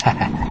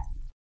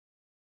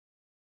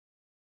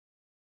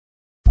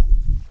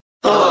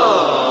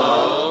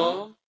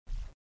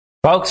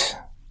 Folks,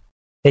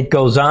 it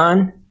goes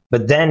on,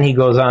 but then he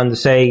goes on to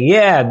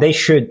say, they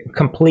should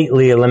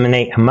completely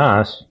eliminate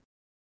Hamas.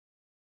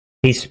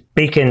 He's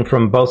speaking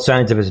from both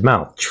sides of his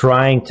mouth,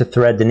 trying to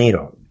thread the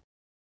needle.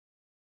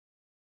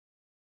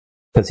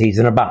 Because he's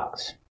in a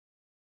box.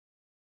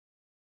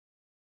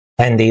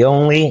 And the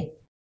only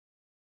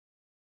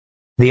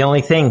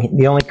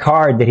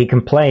card that he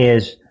can play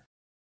is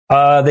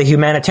the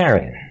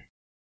humanitarian.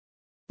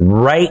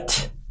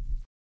 Right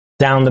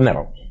down the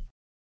middle.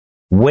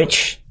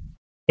 Which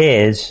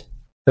is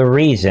the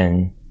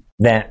reason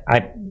that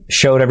I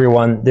showed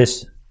everyone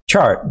this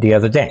chart the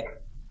other day.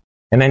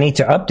 And I need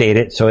to update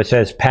it so it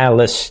says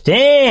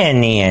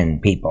Palestinian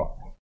people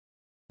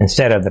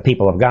instead of the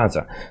people of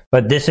Gaza.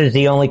 But this is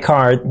the only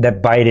card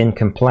that Biden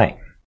can play.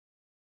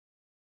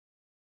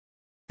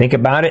 Think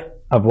about it,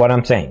 of what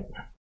I'm saying.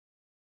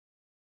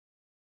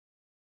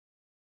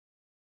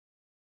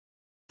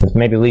 Let's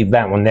maybe leave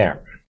that one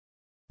there.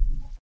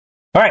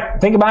 All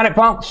right, think about it,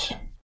 folks.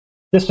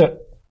 Just a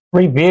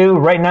review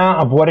right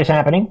now of what is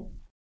happening.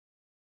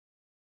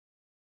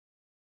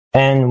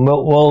 And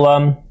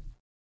we'll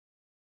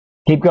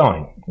keep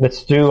going.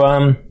 Let's do,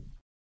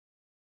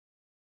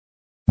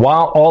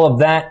 while all of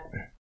that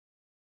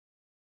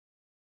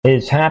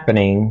is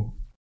happening.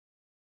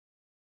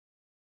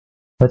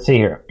 Let's see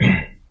here.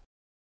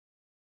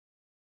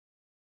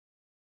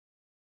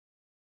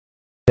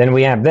 Then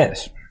we have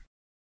this.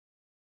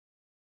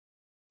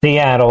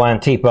 Seattle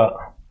Antifa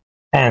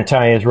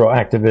anti-Israel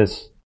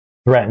activists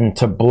threaten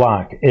to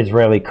block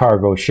Israeli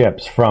cargo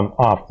ships from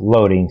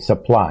offloading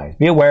supplies.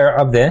 Be aware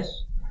of this,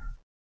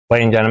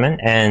 ladies and gentlemen.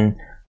 And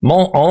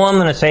all I'm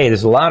going to say,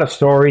 there's a lot of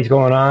stories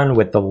going on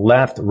with the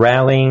left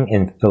rallying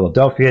in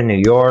Philadelphia,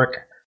 New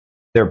York.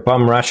 They're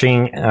bum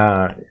rushing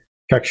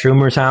Chuck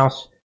Schumer's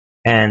house.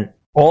 And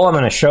all I'm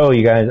going to show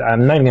you guys,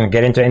 I'm not even going to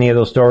get into any of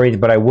those stories,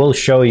 but I will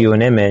show you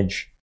an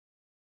image.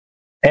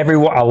 A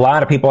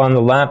lot of people on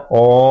the left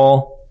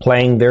all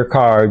playing their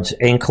cards,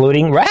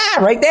 including,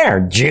 right there,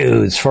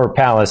 Jews for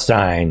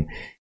Palestine.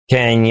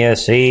 Can you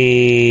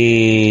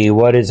see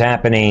what is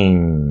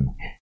happening?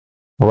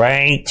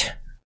 Right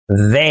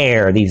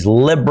there, these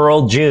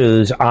liberal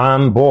Jews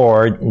on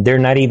board. They're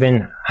not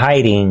even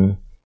hiding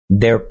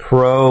their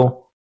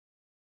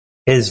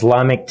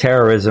pro-Islamic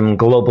terrorism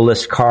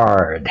globalist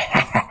card.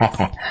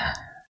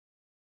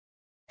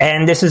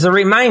 And this is a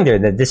reminder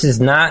that this is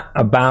not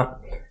about...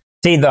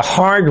 See, the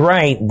hard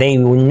right, they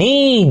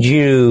need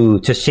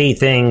you to see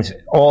things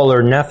all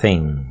or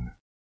nothing.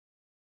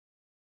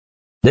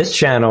 This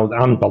channel,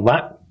 on the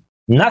left,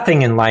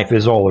 nothing in life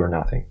is all or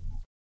nothing.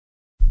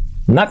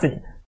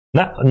 Nothing.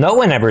 No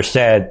one ever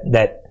said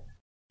that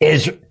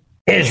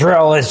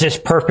Israel is this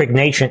perfect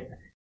nation.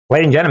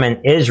 Ladies and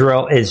gentlemen,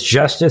 Israel is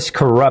just as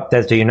corrupt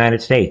as the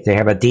United States. They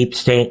have a deep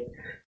state.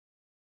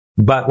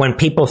 But when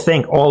people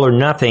think all or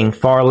nothing,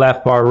 far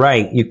left, far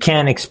right, you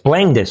can't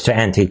explain this to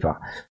Antifa.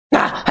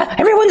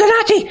 Everyone's a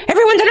Nazi!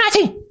 Everyone's a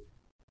Nazi!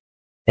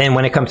 And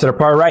when it comes to the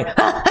far right,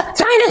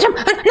 Zionism!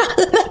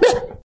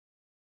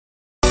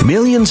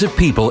 Millions of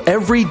people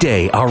every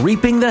day are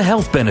reaping the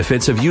health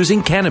benefits of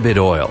using cannabis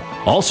oil,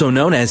 also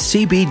known as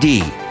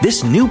CBD.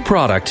 This new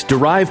product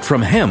derived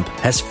from hemp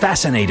has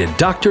fascinated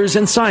doctors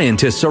and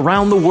scientists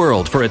around the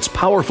world for its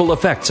powerful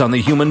effects on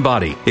the human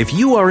body. If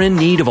you are in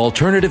need of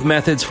alternative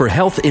methods for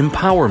health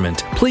empowerment,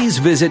 please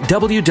visit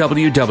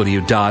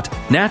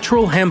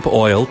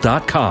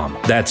www.naturalhempoil.com.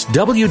 That's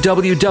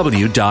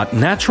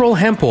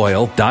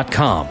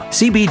www.naturalhempoil.com.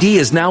 CBD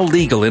is now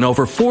legal in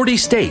over 40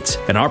 states,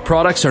 and our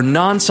products are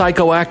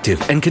non-psychoactive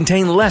and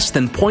contain less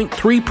than 0.3%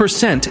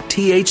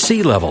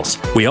 THC levels.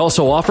 We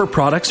also offer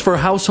products for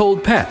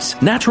household pets.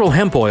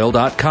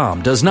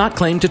 NaturalHempOil.com does not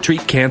claim to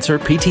treat cancer,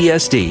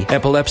 PTSD,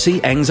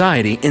 epilepsy,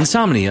 anxiety,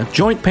 insomnia,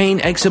 joint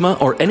pain, eczema,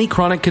 or any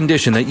chronic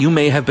condition that you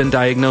may have been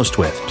diagnosed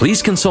with.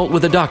 Please consult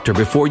with a doctor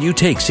before you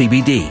take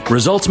CBD.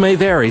 Results may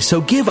vary,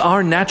 so give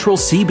our natural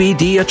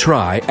CBD a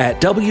try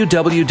at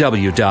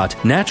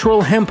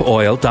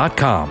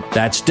www.naturalhempoil.com.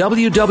 That's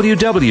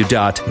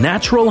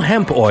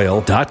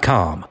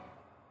www.naturalhempoil.com.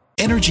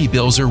 Energy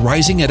bills are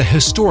rising at a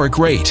historic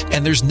rate,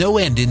 and there's no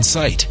end in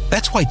sight.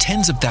 That's why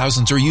tens of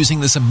thousands are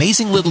using this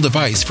amazing little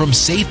device from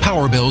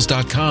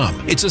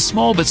SavePowerBills.com. It's a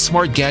small but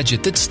smart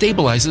gadget that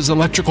stabilizes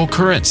electrical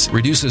currents,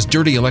 reduces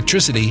dirty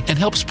electricity, and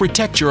helps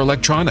protect your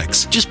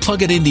electronics. Just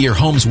plug it into your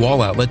home's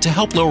wall outlet to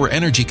help lower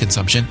energy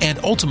consumption and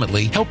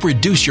ultimately help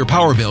reduce your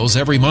power bills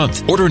every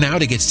month. Order now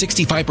to get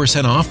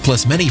 65% off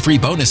plus many free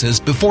bonuses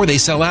before they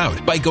sell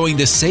out by going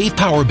to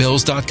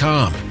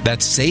SavePowerBills.com.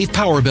 That's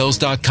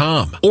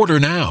SavePowerBills.com.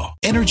 Order now.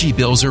 Energy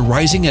bills are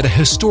rising at a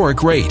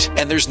historic rate,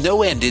 and there's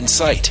no end in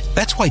sight.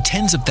 That's why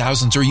tens of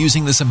thousands are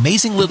using this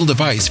amazing little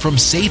device from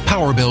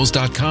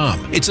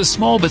SavePowerBills.com. It's a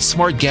small but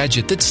smart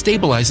gadget that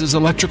stabilizes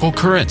electrical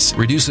currents,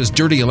 reduces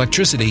dirty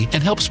electricity,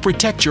 and helps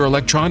protect your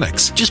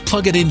electronics. Just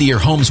plug it into your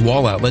home's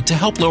wall outlet to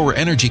help lower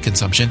energy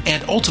consumption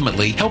and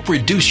ultimately help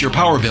reduce your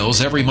power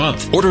bills every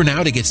month. Order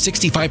now to get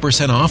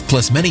 65% off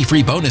plus many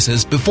free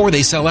bonuses before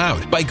they sell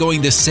out by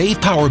going to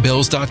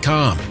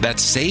SavePowerBills.com.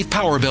 That's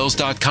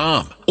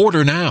SavePowerBills.com.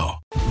 Order now.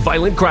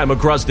 Violent crime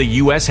across the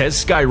U.S.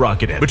 has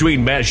skyrocketed.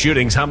 Between mass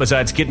shootings,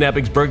 homicides,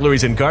 kidnappings,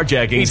 burglaries, and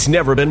carjackings, it's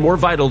never been more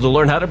vital to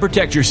learn how to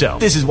protect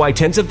yourself. This is why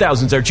tens of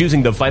thousands are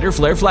choosing the Fighter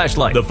Flare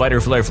flashlight. The Fighter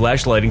Flare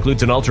flashlight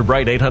includes an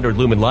ultra-bright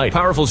 800-lumen light,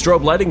 powerful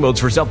strobe lighting modes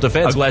for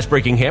self-defense, a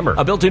glass-breaking hammer,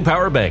 a built-in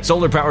power bank,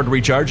 solar-powered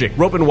recharging,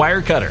 rope and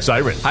wire cutter,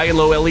 siren, high and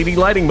low LED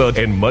lighting mode,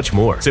 and much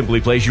more.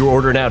 Simply place your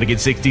order now to get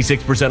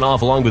 66%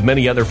 off along with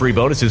many other free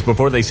bonuses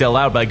before they sell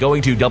out by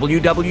going to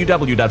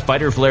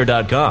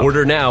www.fighterflare.com.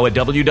 Order now at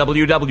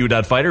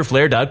www.fighterflare.com.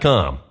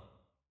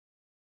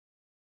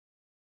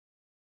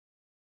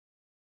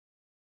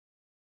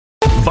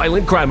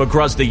 Violent crime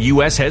across the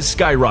U.S. has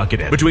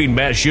skyrocketed. Between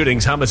mass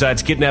shootings,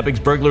 homicides, kidnappings,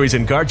 burglaries,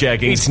 and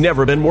carjackings, it's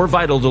never been more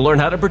vital to learn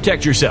how to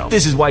protect yourself.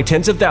 This is why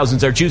tens of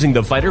thousands are choosing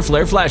the Fighter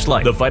Flare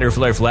flashlight. The Fighter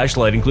Flare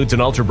flashlight includes an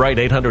ultra-bright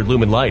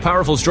 800-lumen light,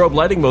 powerful strobe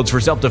lighting modes for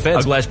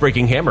self-defense, a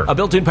glass-breaking hammer, a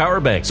built-in power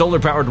bank,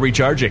 solar-powered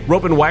recharging,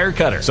 rope and wire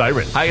cutter,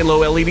 siren, high and low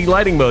LED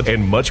lighting mode,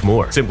 and much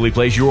more. Simply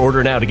place your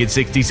order now to get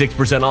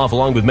 66% off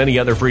along with many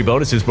other free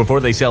bonuses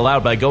before they sell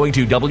out by going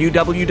to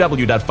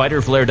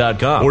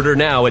www.fighterflare.com. Order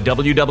now at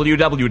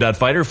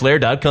www.fighterflare.com.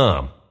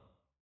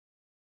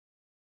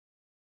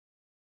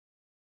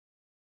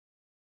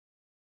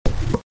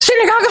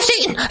 Synagogue of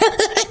Satan!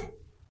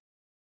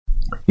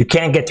 You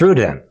can't get through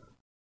to them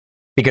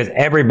because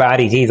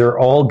everybody's either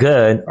all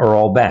good or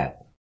all bad.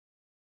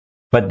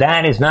 But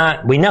that is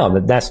not, we know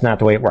that that's not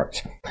the way it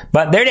works.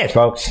 But there it is,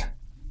 folks.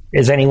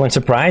 Is anyone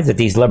surprised that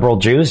these liberal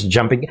Jews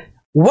jumping?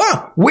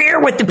 Whoa,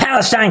 we're with the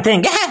Palestine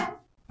thing. Yeah.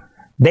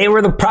 They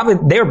were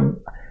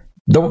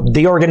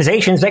the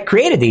organizations that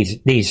created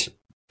these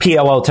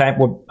PLO type,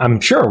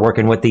 I'm sure,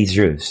 working with these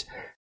Jews.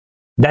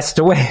 That's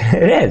the way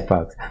it is,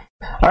 folks.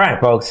 All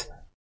right, folks.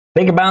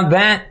 Think about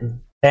that.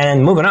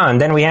 And moving on.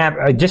 Then we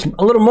have just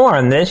a little more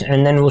on this,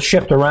 and then we'll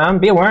shift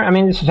around. Be aware. I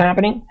mean, this is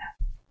happening.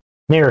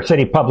 New York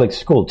City public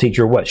school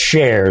teacher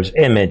shares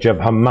image of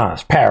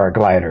Hamas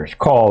paragliders,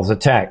 calls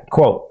attack,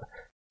 quote,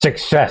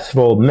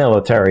 successful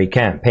military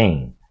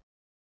campaign.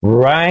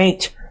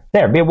 Right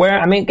there. Be aware.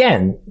 I mean,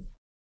 again,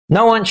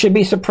 no one should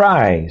be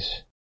surprised.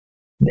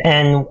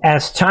 And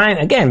as time,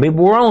 again,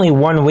 we're only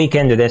 1 week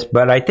into this,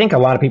 but I think a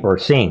lot of people are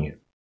seeing it.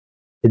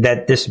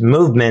 That this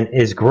movement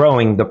is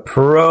growing, the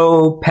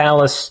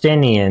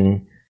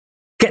pro-Palestinian.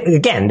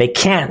 Again, they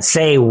can't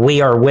say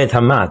we are with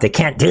Hamas. They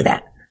can't do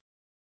that.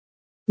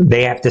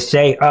 They have to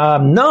say,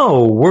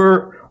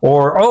 no,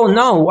 oh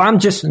no, I'm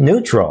just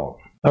neutral,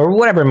 or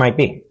whatever it might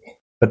be.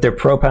 But they're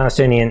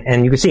pro-Palestinian,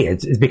 and you can see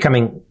it's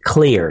becoming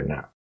clear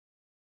now.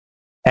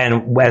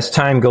 And as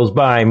time goes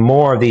by,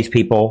 more of these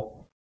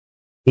people,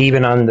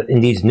 even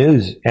in these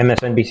news,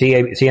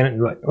 MSNBC,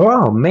 CNN, like,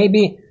 oh,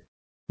 maybe,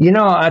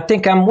 I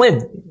think I'm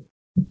with.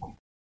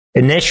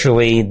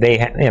 Initially,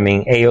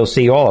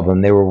 AOC, all of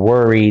them, they were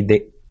worried.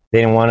 They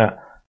didn't want to,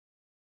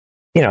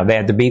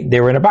 they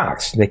were in a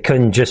box. They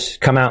couldn't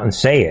just come out and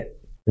say it.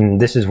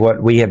 And this is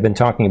what we have been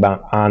talking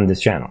about on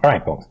this channel. All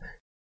right, folks.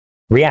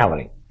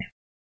 Reality.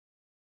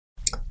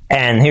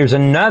 And here's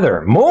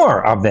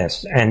more of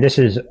this. And this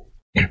is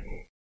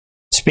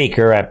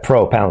speaker at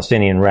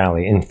pro-Palestinian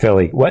rally in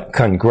Philly. What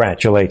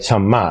congratulates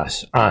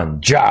Hamas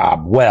on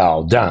job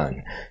well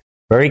done.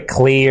 Very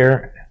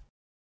clear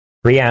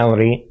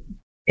reality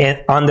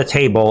on the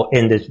table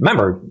in this.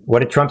 Remember, what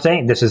did Trump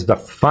say? This is the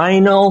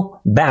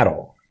final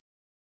battle.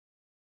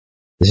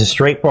 This is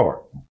straightforward.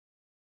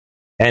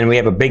 And we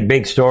have a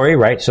big story,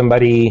 right?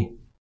 Somebody,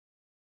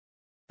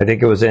 I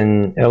think it was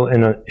in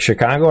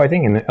Chicago, I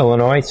think, in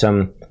Illinois,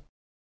 some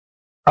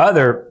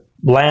other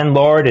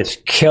landlord is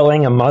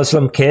killing a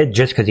Muslim kid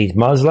just because he's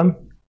Muslim.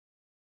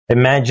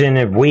 Imagine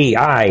if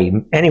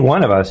any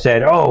one of us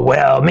said, oh,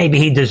 well, maybe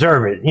he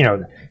deserved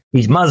it.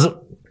 He's Muslim.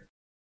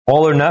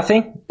 All or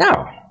nothing?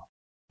 No.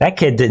 That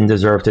kid didn't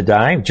deserve to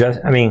die.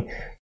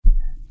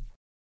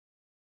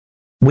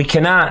 We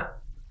cannot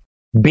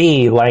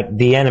be like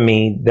the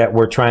enemy that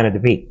we're trying to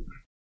defeat.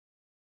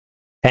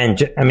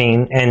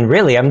 And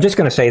really, I'm just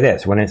going to say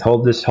this. When this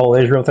whole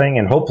Israel thing,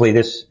 and hopefully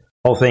this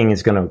whole thing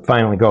is going to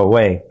finally go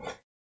away,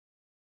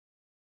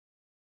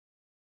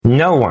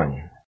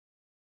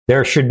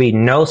 there should be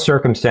no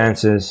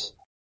circumstances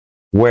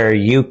where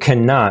you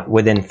cannot,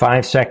 within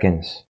 5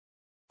 seconds,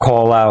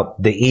 call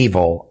out the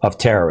evil of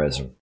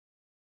terrorism.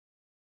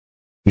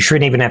 You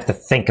shouldn't even have to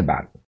think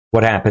about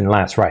what happened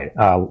last Friday,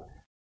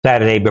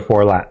 Saturday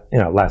before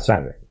last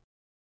Saturday.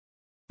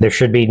 There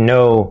should be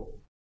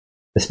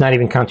it's not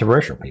even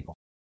controversial, people.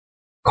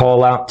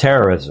 Call out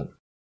terrorism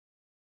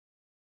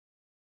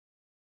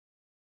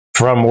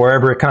from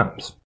wherever it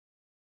comes.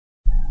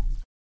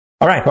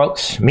 All right,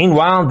 folks.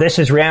 Meanwhile, this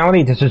is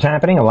reality. This is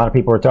happening. A lot of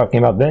people are talking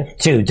about this.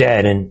 2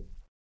 dead in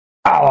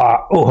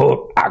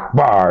Allahu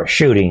Akbar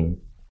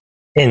shooting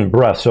in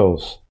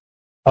Brussels.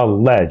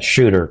 Alleged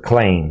shooter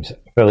claims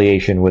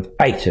affiliation with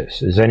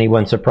ISIS. Is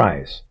anyone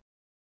surprised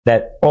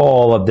that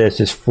all of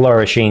this is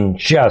flourishing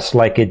just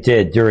like it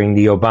did during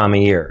the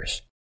Obama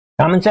years?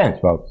 Common sense,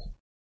 folks.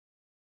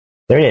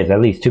 There it is.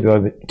 At least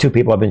two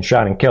people have been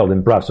shot and killed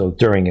in Brussels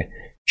during a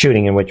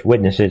shooting in which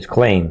witnesses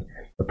claim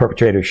the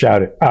perpetrator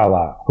shouted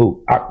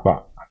Allahu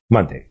Akbar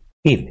Monday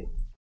evening.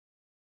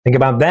 Think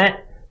about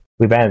that.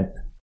 We've had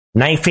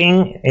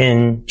knifing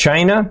in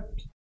China.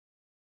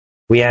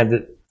 We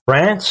had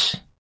France.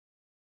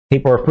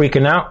 People are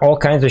freaking out. All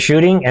kinds of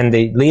shooting. And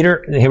the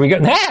leader, here we go.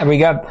 We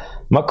got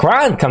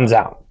Macron comes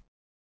out.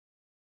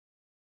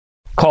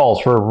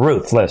 Calls for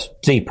ruthless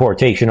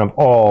deportation of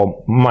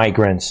all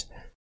migrants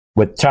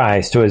with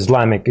ties to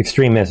Islamic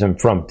extremism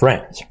from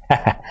France.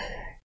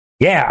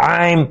 Yeah,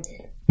 I'm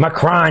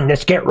Macron.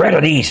 Let's get rid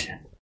of these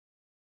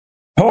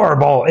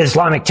horrible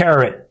Islamic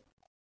terrorists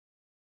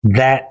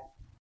that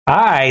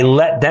I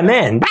let them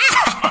in.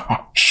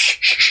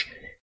 Shh.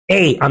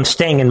 Hey, I'm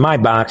staying in my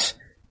box.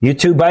 You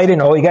too,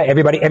 Biden. Oh, you got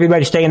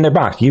everybody stay in their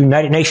box.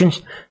 United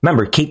Nations.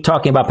 Remember, keep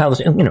talking about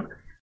Palestine. Of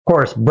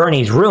course,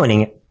 Bernie's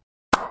ruining it.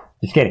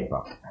 Just kidding,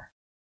 folks.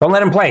 Don't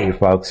let him play you,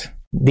 folks.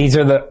 These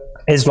are the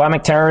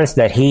Islamic terrorists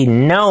that he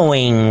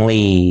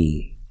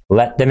knowingly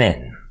let them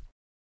in.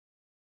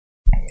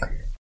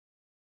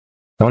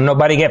 Don't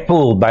nobody get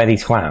fooled by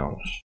these clowns.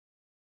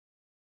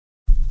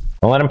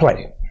 Don't let him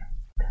play you.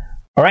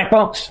 All right,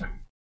 folks.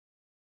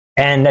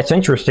 And that's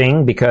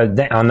interesting because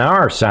on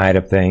our side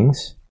of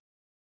things,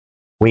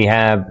 we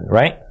have,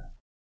 right?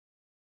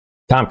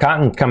 Tom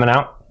Cotton coming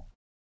out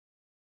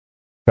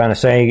trying to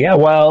say, yeah,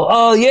 well,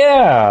 oh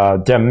yeah,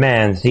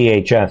 demands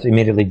DHS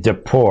immediately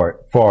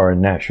deport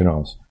foreign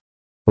nationals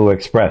who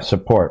express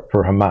support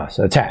for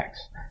Hamas attacks.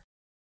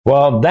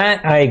 Well,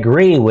 that I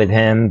agree with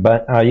him,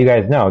 but you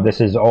guys know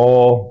this is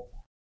all,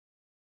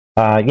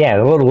 a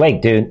little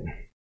late, dude.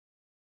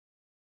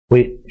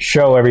 We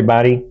show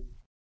everybody,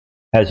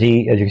 as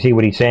you can see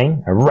what he's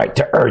saying, a right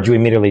to urge you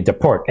immediately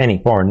deport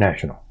any foreign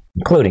national,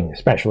 including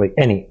especially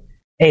any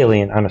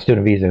alien on a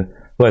student visa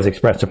who has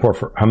expressed support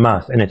for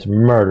Hamas and its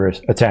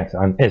murderous attacks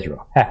on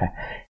Israel.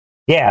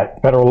 Yeah,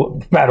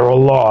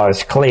 federal law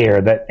is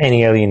clear that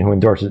any alien who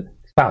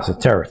espouses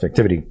terrorist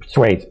activity,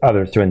 persuades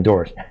others to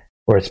endorse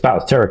or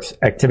espouse terrorist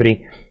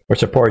activity or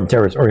support a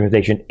terrorist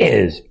organization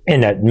is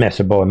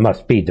inadmissible and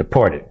must be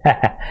deported.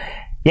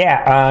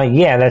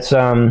 That's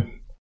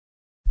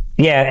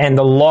and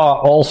the law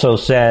also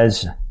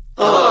says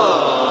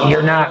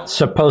you're not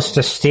supposed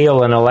to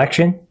steal an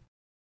election.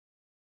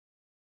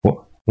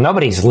 Well,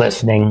 nobody's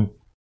listening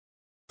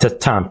to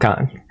Tom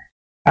Cotton.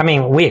 I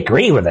mean, we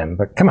agree with him,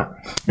 but come on.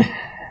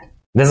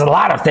 There's a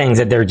lot of things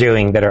that they're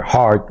doing that are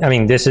hard. I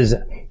mean, this is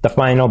the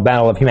final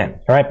battle of humanity.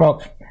 All right,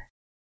 folks?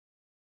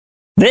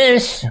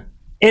 This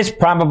is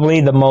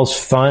probably the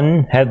most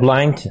fun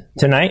headline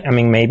tonight. I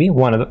mean, maybe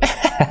one of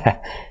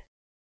the...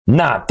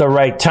 Not the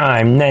right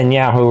time.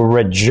 Netanyahu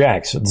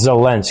rejects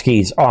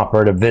Zelensky's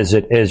offer to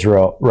visit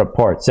Israel,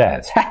 report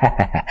says.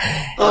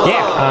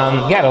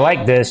 Gotta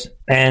like this.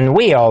 And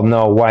we all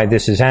know why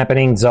this is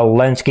happening.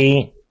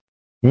 Zelensky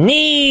needs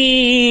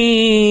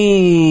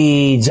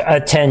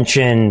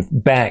attention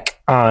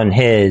back on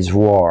his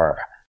war.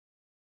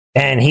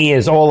 And he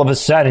is all of a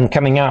sudden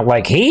coming out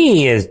like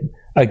he is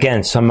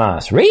against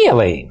Hamas.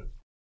 Really?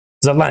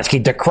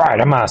 Zelensky decried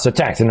Hamas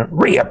attacks and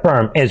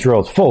reaffirmed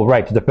Israel's full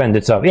right to defend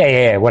itself.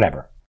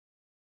 Whatever.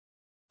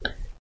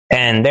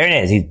 And there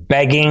it is. He's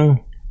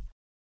begging.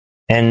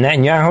 And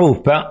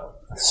Netanyahu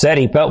said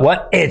he felt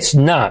what? It's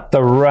not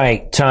the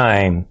right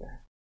time,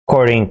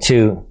 according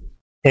to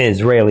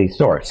Israeli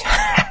source.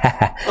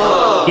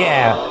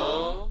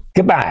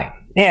 Goodbye.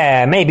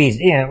 Maybe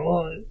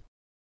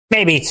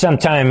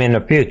sometime in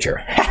the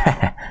future.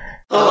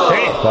 There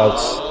it is,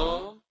 folks.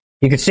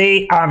 You can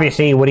see,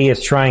 obviously, what he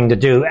is trying to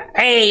do.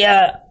 Hey,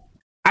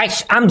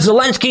 I'm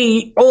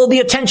Zelensky. All the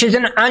attention's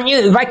on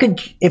you.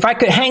 If I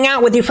could hang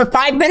out with you for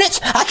 5 minutes,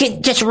 I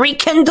could just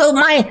rekindle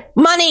my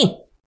money.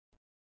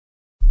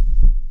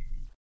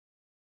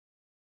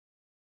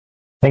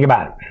 Think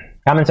about it.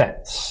 Common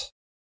sense.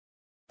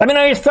 Let me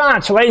know your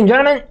thoughts, ladies and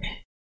gentlemen.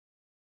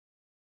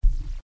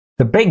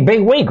 The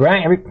big week,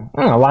 right?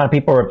 A lot of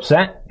people are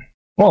upset.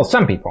 Well,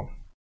 some people.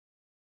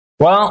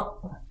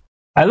 Well,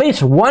 at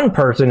least one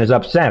person is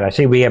upset. I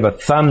see we have a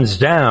thumbs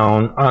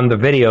down on the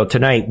video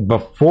tonight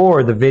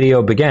before the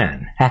video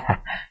began.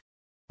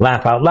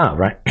 Laugh out loud,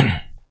 right?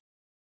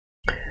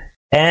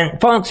 And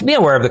folks, be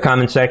aware of the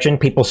comment section.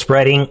 People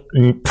spreading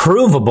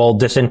provable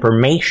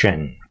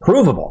disinformation.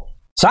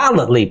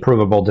 Solidly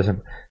provable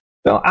disinformation.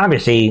 So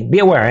obviously, be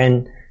aware.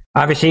 And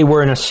obviously,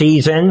 we're in a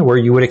season where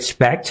you would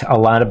expect a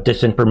lot of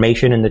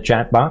disinformation in the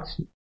chat box.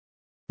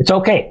 It's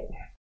okay.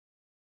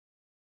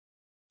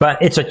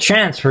 But it's a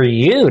chance for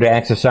you to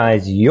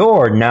exercise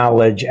your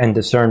knowledge and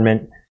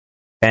discernment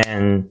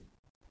and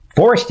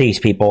force these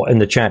people in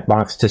the chat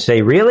box to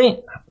say,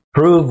 really?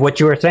 Prove what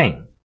you are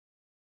saying.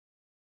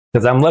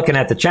 Because I'm looking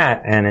at the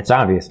chat and it's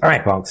obvious. All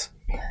right, folks.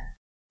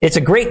 It's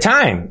a great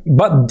time.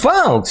 But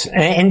folks,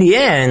 in the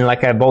end,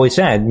 like I've always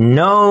said,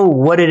 know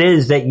what it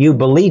is that you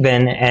believe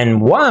in and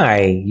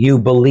why you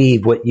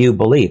believe what you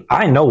believe.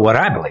 I know what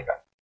I believe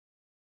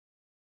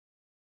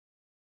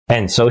in.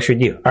 And so should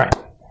you. All right.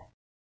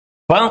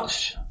 Well,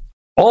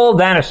 all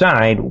that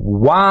aside,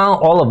 while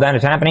all of that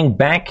is happening,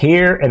 back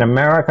here in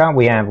America,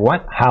 we have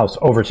what? House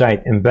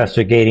oversight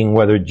investigating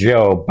whether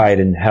Joe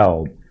Biden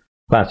held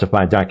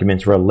classified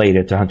documents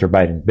related to Hunter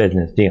Biden's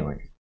business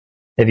dealings.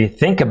 If you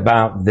think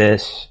about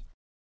this,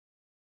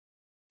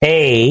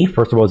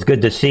 first of all, it's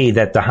good to see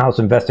that the House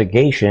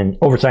Investigation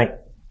Oversight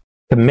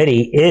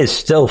Committee is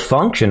still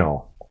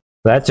functional.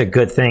 That's a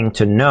good thing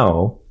to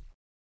know.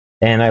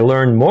 And I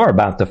learned more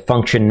about the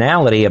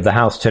functionality of the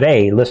House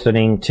today,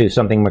 listening to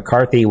something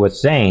McCarthy was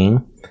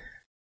saying.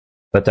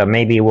 But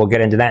maybe we'll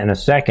get into that in a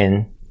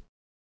second.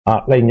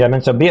 Ladies and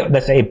gentlemen, so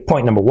that's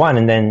point number one.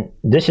 And then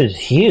this is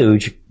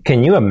huge.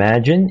 Can you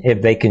imagine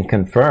if they can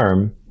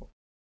confirm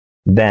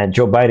that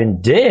Joe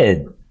Biden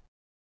did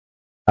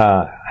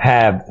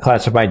have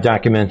classified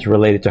documents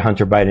related to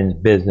Hunter Biden's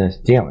business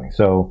dealings?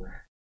 So,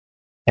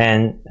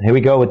 and here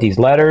we go with these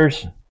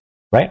letters,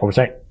 right?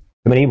 Oversight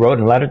Committee wrote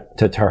a letter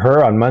to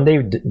her on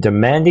Monday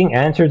demanding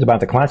answers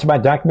about the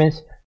classified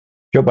documents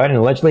Joe Biden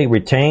allegedly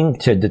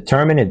retained to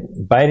determine if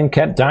Biden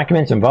kept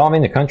documents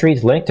involving the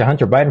country's link to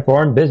Hunter Biden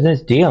foreign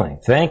business dealing.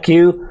 Thank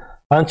you,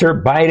 Hunter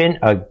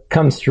Biden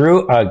comes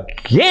through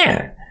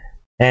again.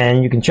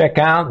 And you can check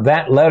out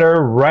that letter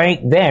right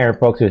there,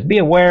 folks. Just be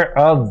aware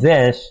of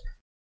this.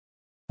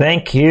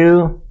 Thank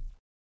you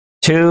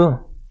to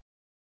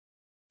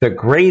the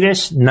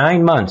greatest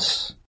 9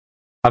 months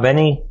of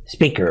any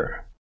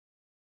speaker.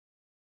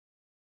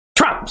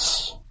 Trump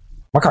Trump's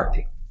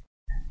McCarthy.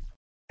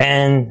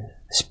 And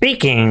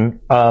speaking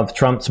of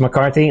Trump's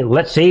McCarthy,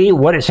 let's see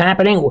what is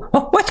happening.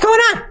 What's going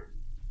on?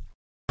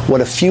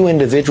 What a few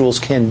individuals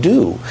can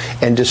do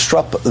and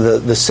disrupt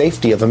the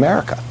safety of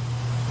America.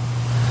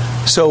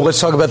 So let's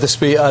talk about the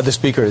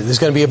speaker. There's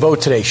going to be a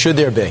vote today. Should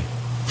there be?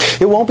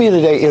 It won't be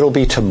today. It'll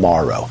be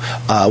tomorrow.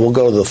 We'll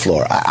go to the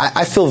floor.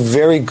 I feel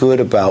very good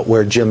about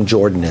where Jim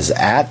Jordan is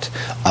at.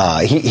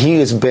 He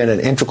has been an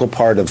integral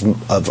part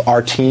of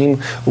our team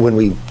when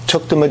we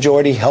took the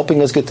majority,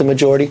 helping us get the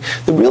majority.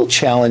 The real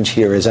challenge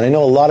here is, and I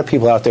know a lot of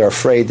people out there are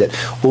afraid that,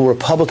 will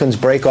Republicans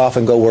break off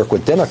and go work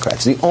with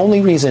Democrats? The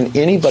only reason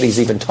anybody's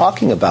even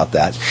talking about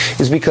that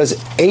is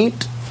because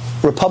 8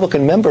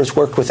 Republican members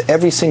worked with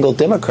every single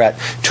Democrat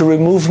to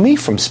remove me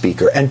from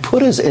Speaker and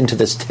put us into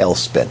this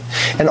tailspin.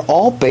 And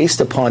all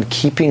based upon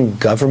keeping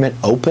government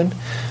open.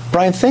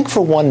 Brian, think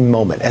for one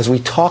moment as we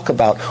talk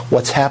about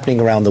what's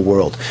happening around the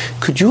world.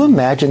 Could you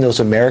imagine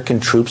those American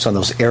troops on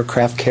those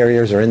aircraft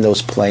carriers or in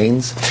those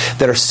planes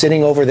that are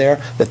sitting over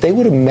there, that they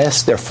would have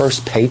missed their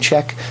first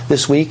paycheck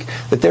this week,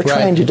 that they're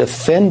trying to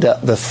defend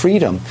the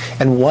freedom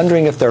and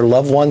wondering if their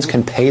loved ones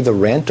can pay the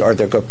rent or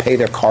they're going to pay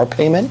their car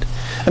payment?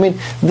 I mean,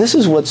 this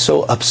is what's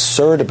so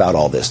absurd about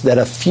all this, that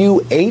a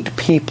few 8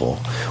 people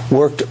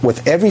worked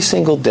with every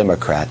single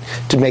Democrat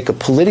to make a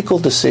political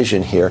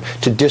decision here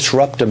to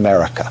disrupt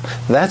America.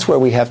 That's where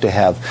we have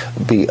to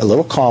be a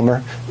little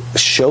calmer,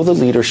 show the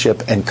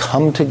leadership, and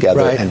come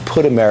together and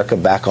put America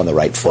back on the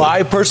right foot. Well,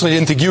 I personally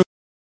didn't think you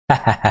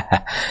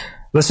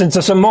listen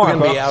to some more.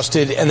 Going to be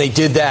ousted, and they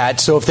did that.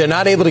 So if they're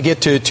not able to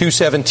get to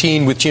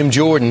 217 with Jim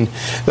Jordan,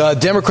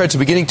 Democrats are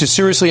beginning to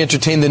seriously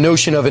entertain the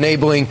notion of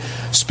enabling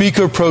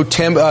Speaker pro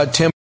tem. All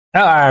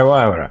right,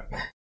 well,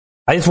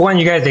 I just want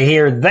you guys to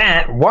hear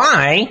that.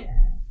 Why?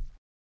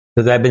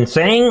 Because I've been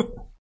saying,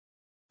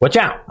 watch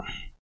out.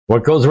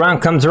 What goes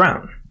around comes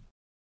around.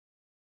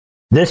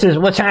 This is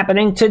what's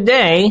happening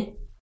today.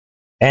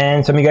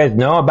 And some of you guys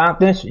know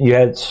about this. You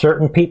had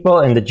certain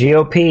people in the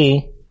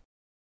GOP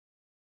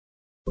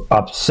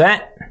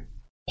upset,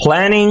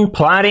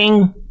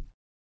 plotting,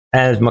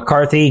 as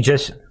McCarthy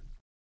just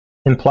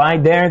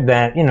implied there,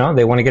 that,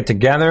 they want to get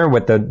together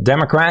with the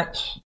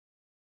Democrats.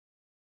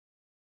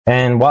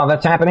 And while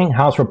that's happening,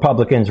 House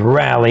Republicans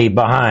rally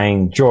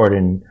behind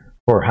Jordan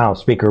for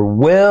House Speaker.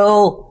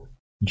 Will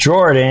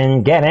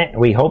Jordan get it?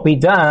 We hope he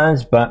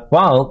does, but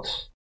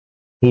folks,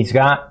 he's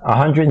got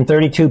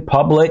 132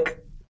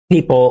 public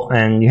people,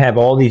 and you have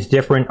all these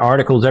different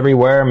articles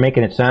everywhere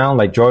making it sound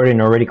like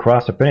Jordan already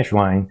crossed the finish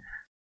line.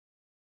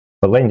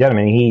 But ladies and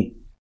gentlemen, he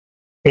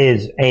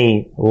is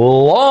a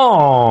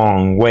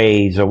long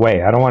ways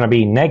away. I don't want to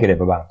be negative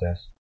about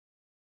this.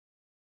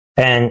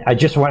 And I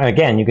just want,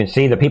 again, you can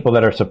see the people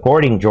that are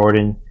supporting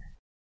Jordan.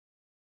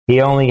 He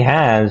only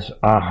has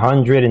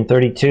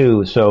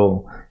 132,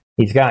 so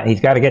he's got to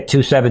get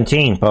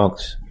 217,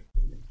 folks.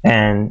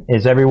 And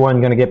is everyone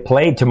going to get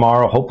played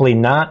tomorrow? Hopefully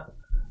not.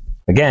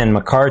 Again,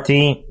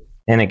 McCarthy,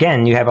 and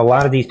again, you have a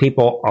lot of these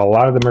people, a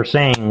lot of them are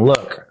saying,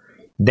 look,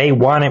 they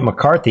wanted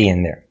McCarthy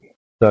in there.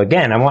 So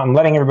again, I'm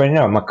letting everybody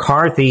know,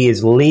 McCarthy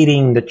is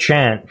leading the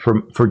chant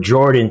for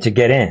Jordan to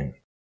get in.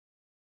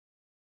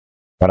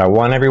 But I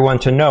want everyone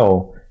to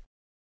know,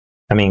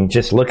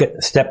 just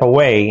step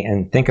away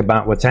and think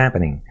about what's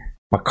happening.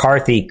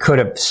 McCarthy could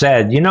have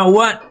said, you know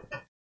what?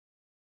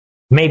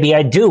 Maybe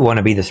I do want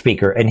to be the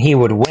speaker, and he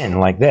would win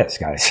like this,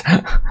 guys.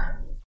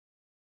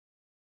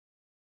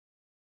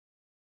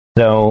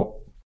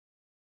 So,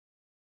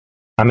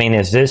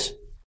 is this...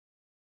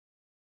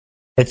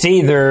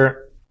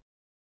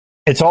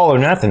 It's all or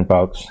nothing,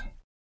 folks.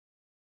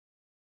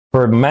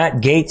 For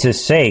Matt Gaetz'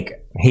 sake,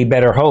 he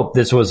better hope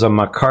this was a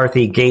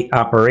McCarthy gate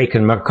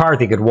operation.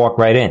 McCarthy could walk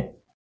right in,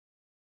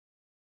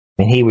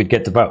 and he would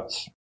get the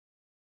votes.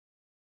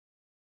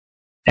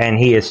 And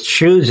he is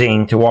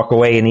choosing to walk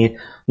away, and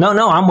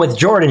no, I'm with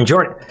Jordan.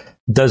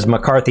 Does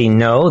McCarthy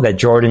know that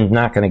Jordan's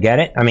not going to get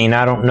it? I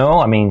don't know.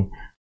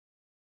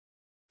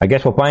 I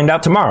guess we'll find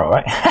out tomorrow,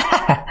 right?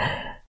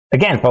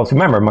 Again, folks,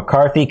 remember,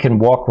 McCarthy can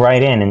walk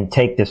right in and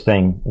take this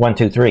thing 1,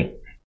 2, 3.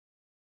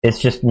 It's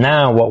just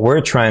now what we're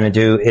trying to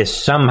do is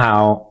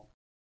somehow,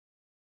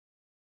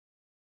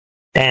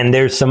 and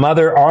there's some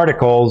other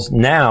articles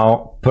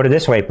now, put it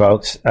this way,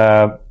 folks,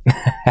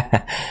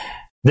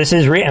 this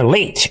is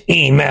leaked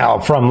email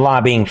from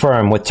lobbying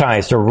firm with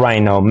ties to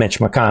Rhino Mitch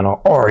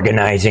McConnell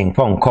organizing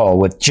phone call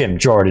with Jim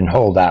Jordan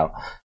holdout.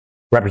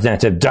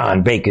 Representative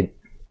Don Bacon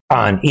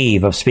on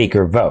eve of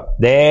speaker vote.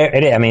 There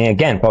it is.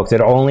 Again, folks,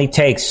 it only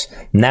takes,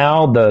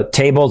 now the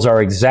tables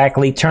are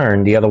exactly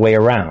turned the other way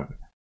around.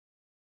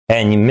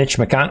 And Mitch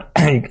McConnell,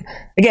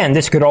 again,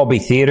 this could all be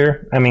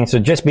theater. So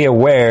just be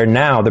aware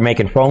now they're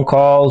making phone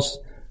calls.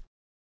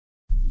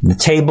 The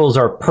tables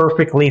are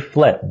perfectly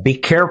flipped. Be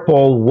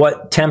careful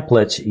what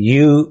templates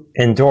you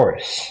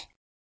endorse.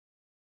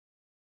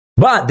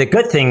 But the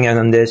good thing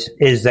on this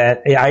is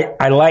that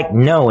I like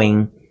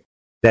knowing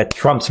that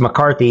Trump's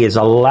McCarthy is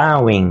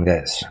allowing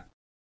this.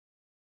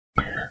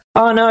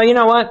 Oh, no, you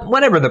know what?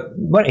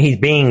 What he's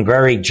being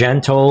very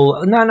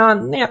gentle. No,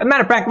 yeah,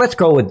 matter of fact, let's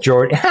go with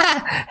Jordan.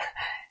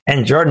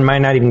 And Jordan might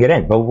not even get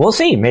in, but we'll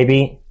see.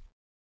 Maybe,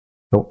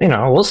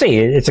 we'll see.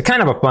 It's a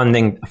kind of a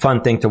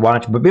fun thing to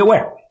watch, but be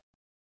aware.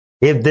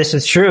 If this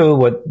is true,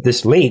 what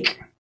this leak,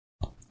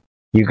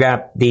 you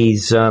got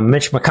these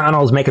Mitch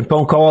McConnell's making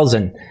phone calls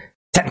and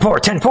 10-4,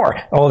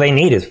 10-4. All they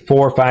need is 4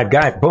 or 5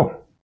 guys. Boom.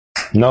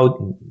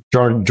 No,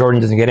 Jordan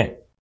doesn't get in.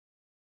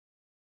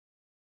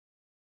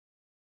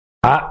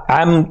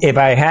 If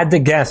I had to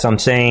guess, I'm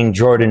saying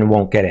Jordan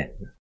won't get in.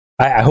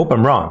 I hope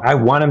I'm wrong. I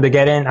want him to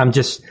get in. I'm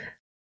just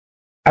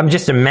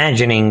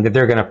imagining that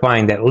they're going to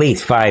find at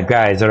least 5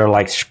 guys that are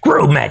like,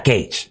 screw Matt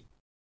Gaetz.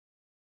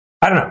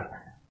 I don't know.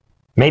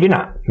 Maybe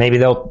not. Maybe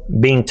they'll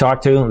being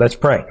talked to. Let's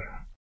pray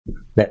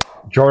that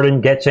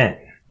Jordan gets in.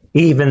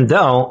 Even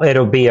though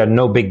it'll be a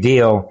no big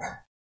deal,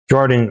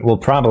 Jordan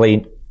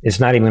is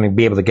not even going to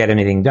be able to get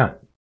anything done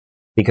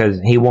because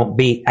he won't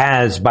be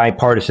as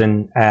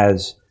bipartisan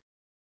as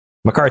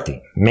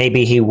McCarthy.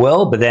 Maybe he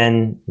will, but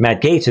then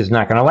Matt Gaetz is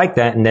not going to like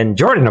that, and then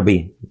Jordan will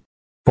be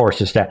forced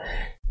to step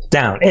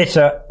down. It's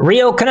a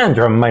real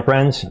conundrum, my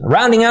friends.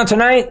 Rounding out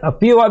tonight, a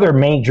few other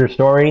major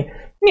stories.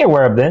 Be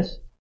aware of this.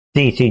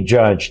 D.C.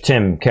 Judge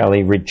Tim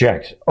Kelly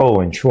rejects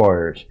Owen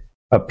Schroyer's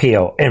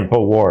appeal.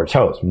 InfoWars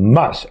host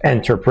must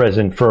enter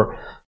prison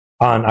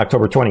on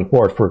October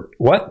 24th for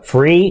what?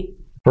 Free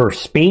for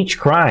speech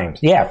crimes.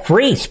 Yeah,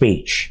 free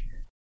speech.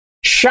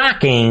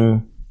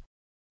 Shocking.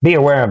 Be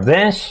aware of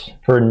this.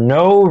 For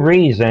no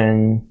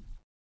reason.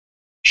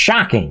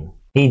 Shocking.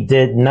 He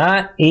did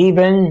not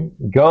even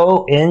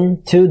go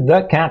into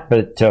the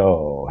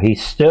Capitol. He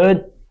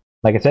stood,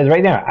 like it says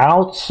right there,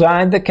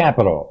 outside the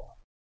Capitol.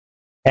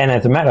 And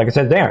as a matter, like it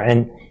says there,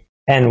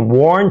 and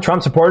warned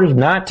Trump supporters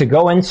not to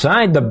go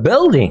inside the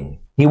building.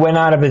 He went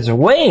out of his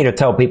way to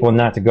tell people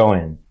not to go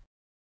in.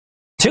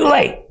 Too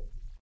late.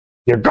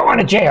 You're going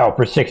to jail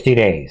for 60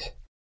 days.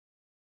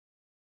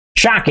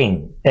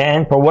 Shocking.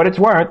 And for what it's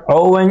worth,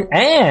 Owen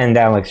and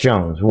Alex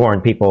Jones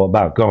warned people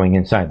about going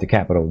inside the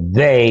Capitol.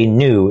 They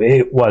knew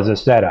it was a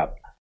setup.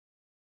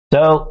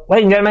 So,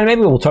 ladies and gentlemen,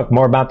 maybe we'll talk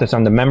more about this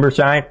on the member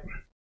side.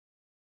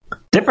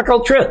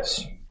 Difficult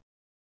truths.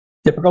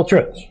 Difficult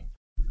truths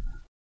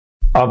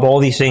of all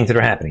these things that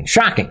are happening.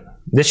 Shocking.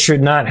 This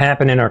should not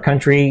happen in our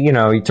country.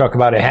 You talk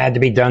about it had to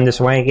be done this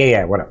way.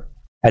 Yeah, whatever.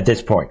 At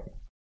this point.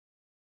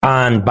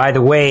 By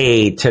the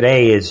way,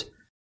 today is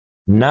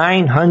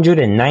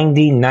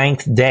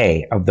 999th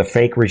day of the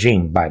fake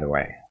regime, by the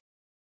way.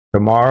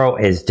 Tomorrow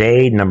is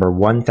day number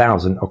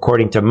 1,000,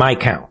 according to my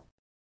count.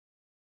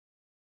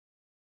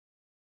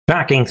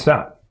 Shocking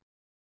stuff.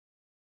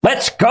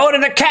 Let's go to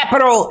the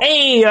Capitol.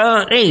 Hey,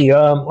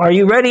 are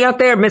you ready out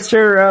there,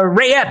 Mr.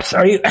 Ray Epps?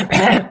 Are you...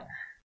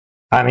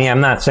 I mean,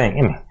 I'm not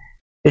saying...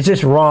 it's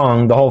just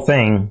wrong, the whole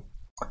thing.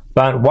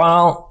 But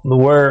while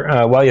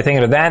you're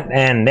thinking of that,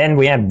 and then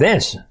we have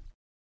this.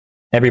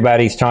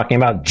 Everybody's talking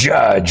about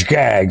judge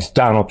gags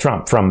Donald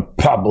Trump from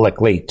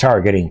publicly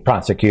targeting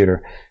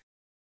prosecutor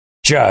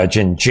judge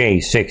in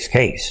J6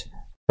 case.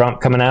 Trump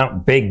coming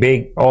out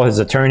big, all his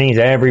attorneys,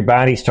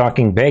 everybody's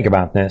talking big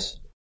about this.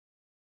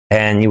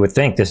 And you would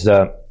think this is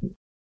a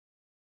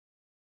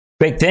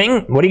big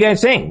thing. What do you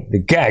guys think? The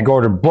gag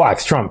order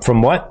blocks Trump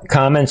from what?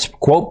 Comments,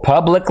 quote,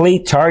 publicly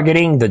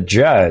targeting the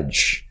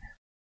judge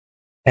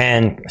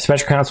and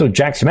special counsel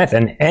Jack Smith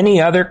and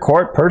any other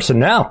court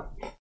personnel.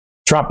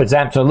 Trump is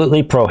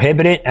absolutely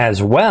prohibited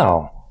as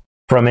well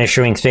from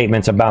issuing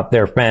statements about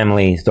their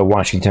families, the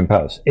Washington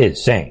Post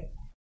is saying.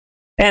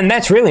 And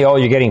that's really all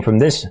you're getting from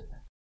this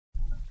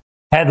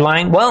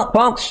headline. Well,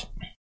 folks,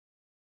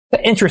 an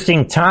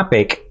interesting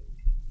topic.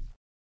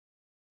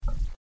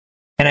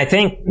 And I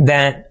think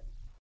that,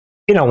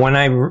 when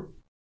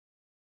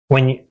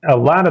a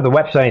lot of the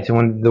websites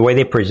and the way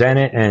they present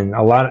it, and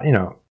a lot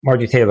of,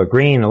 Marjorie Taylor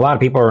Greene, a lot of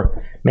people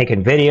are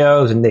making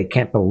videos and they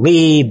can't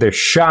believe, they're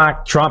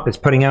shocked. Trump is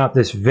putting out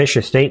this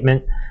vicious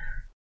statement.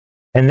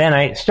 And then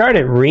I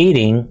started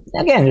reading,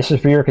 again, this is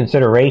for your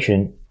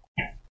consideration.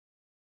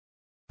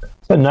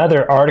 It's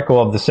another article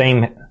of the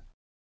same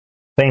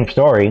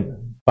story.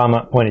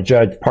 Obama appointed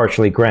judge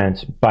partially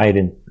grants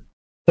Biden.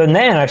 So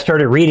then I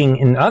started reading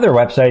in other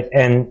websites,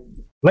 and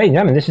ladies and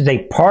gentlemen, this is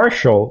a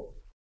partial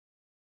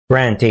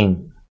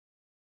granting.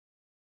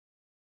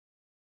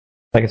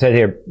 Like I said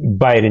here,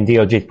 Biden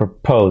DOJ's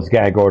proposed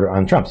gag order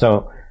on Trump.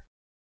 So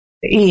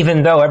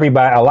even though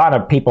a lot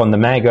of people in the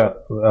MAGA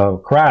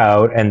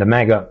crowd and the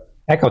MAGA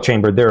echo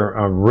chamber, they're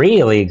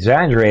really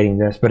exaggerating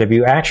this, but if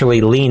you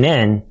actually lean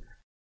in,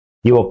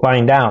 you will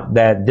find out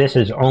that this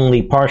is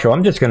only partial.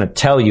 I'm just going to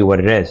tell you what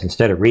it is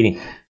instead of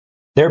reading.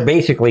 They're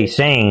basically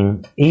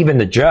saying, even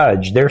the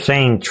judge, they're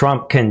saying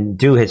Trump can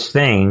do his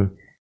thing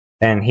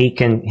and he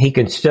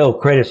can still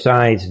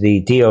criticize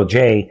the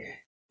DOJ.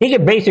 He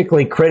can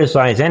basically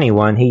criticize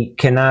anyone. He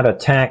cannot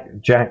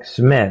attack Jack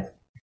Smith.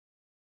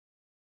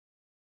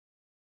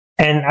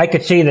 And I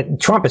could see that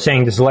Trump is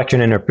saying this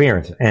election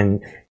interference.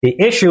 And the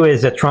issue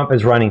is that Trump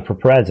is running for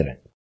president.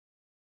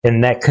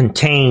 And that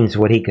contains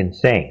what he can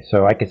say.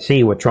 So I could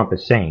see what Trump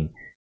is saying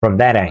from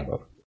that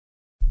angle.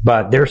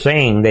 But they're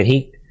saying that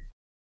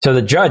so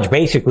the judge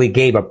basically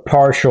gave a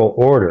partial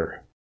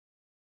order.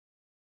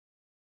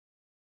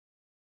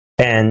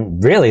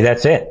 And really,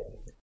 that's it.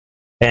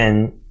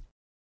 And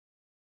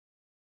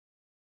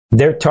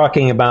they're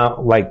talking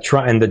about, like,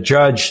 and the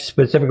judge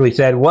specifically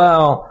said,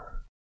 well,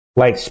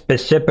 like,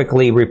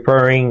 specifically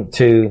referring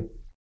to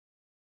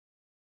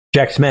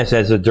Jack Smith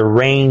as a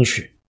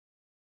deranged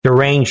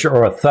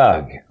or a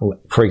thug,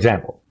 for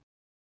example.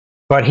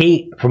 But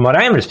from what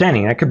I'm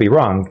understanding, I could be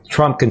wrong,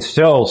 Trump can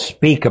still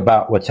speak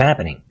about what's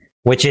happening,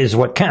 which is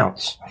what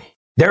counts.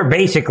 They're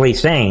basically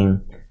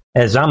saying,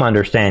 as I'm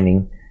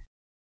understanding,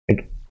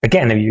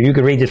 again, you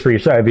can read this for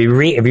yourself.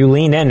 If you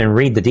lean in and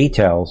read the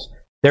details,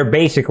 they're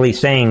basically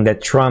saying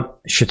that Trump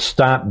should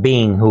stop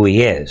being who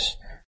he is.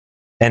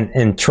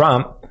 And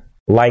Trump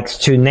likes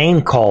to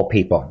name call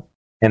people.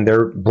 And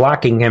they're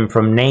blocking him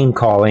from name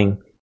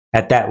calling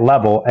at that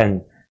level.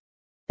 And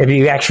if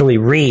you actually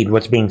read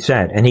what's being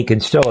said, and he can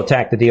still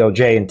attack the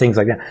DOJ and things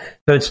like that.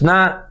 So it's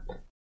not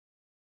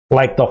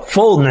like the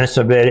fullness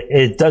of it.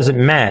 It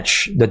doesn't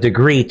match the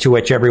degree to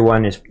which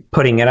everyone is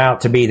putting it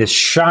out to be this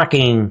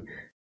shocking,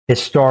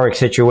 historic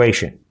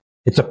situation.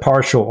 It's a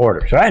partial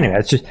order. So anyway,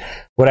 that's just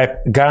what I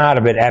got out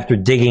of it after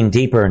digging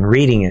deeper and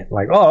reading it.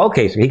 Like, oh,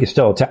 okay, so he can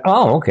still attack.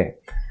 Oh, okay.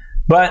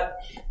 But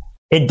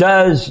it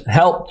does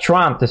help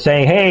Trump to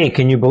say, hey,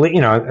 can you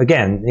believe,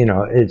 again,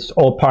 it's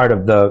all part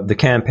of the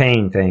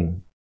campaign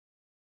thing.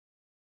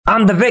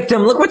 I'm the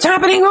victim. Look what's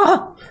happening.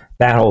 Oh,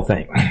 that whole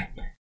thing.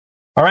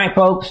 All right,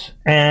 folks.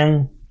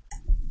 And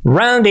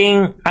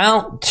rounding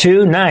out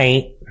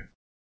tonight,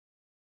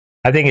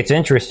 I think it's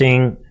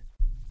interesting.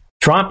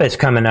 Trump is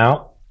coming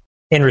out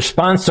in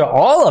response to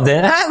all of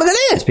this. Look at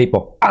this,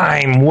 people.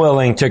 I'm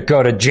willing to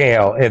go to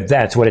jail if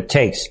that's what it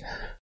takes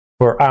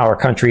for our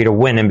country to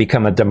win and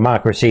become a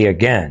democracy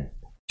again.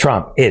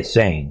 Trump is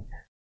saying,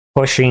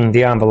 pushing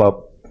the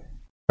envelope.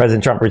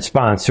 President Trump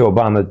responds to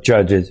Obama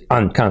judge's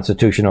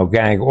unconstitutional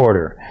gag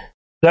order.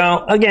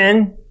 So,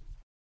 again,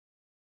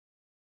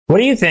 what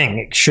do you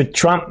think? Should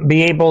Trump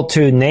be able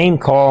to name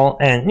call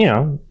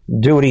and,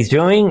 do what he's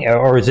doing?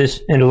 Or is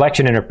this an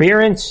election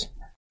interference?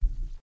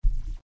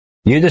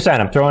 You decide.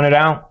 I'm throwing it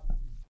out.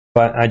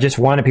 But I just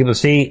wanted people to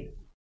see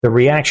the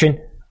reaction.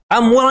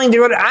 I'm willing to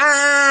go to...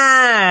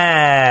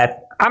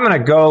 I'm going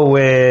to go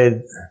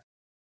with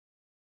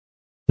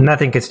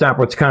nothing can stop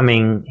what's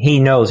coming. He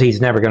knows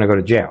he's never going to go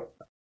to jail.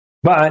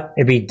 But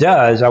if he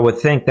does, I would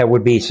think that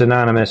would be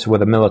synonymous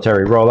with a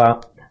military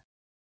rollout.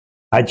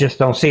 I just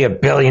don't see a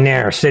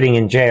billionaire sitting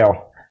in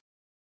jail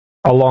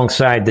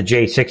alongside the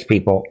J6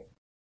 people.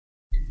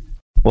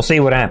 We'll see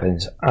what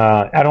happens.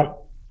 I don't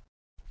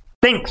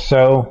think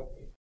so.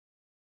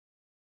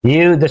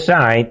 You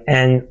decide.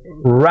 And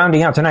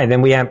rounding out tonight,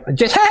 then we have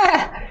just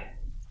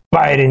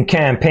Biden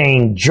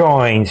campaign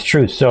joins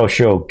Truth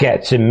Social,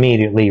 gets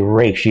immediately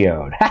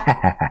ratioed.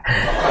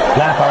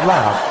 Laugh out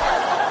loud.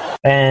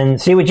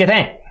 And see what you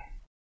think.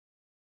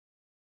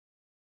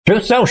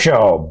 Truth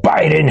Social,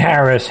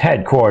 Biden-Harris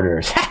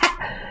headquarters.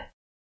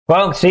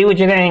 Folks, see what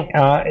you think.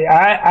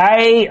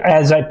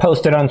 As I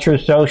posted on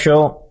Truth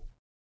Social,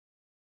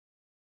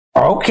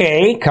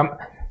 okay,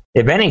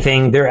 if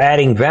anything, they're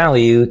adding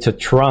value to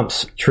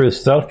Trump's Truth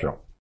Social.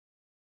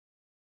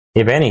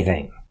 If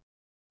anything.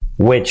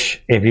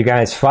 Which, if you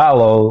guys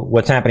follow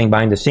what's happening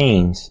behind the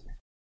scenes,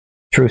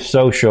 Truth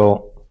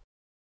Social,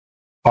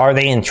 are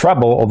they in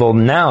trouble? Although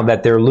now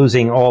that they're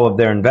losing all of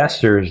their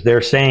investors,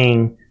 they're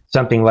saying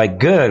something like,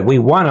 good, we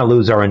want to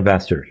lose our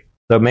investors.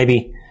 So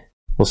maybe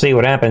we'll see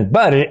what happens.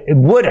 But it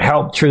would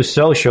help Truth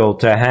Social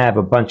to have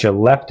a bunch of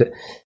left,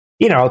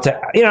 I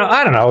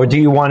don't know, or do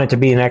you want it to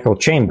be an echo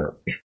chamber?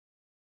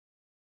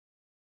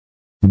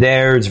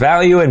 There's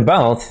value in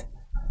both.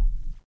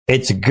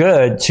 It's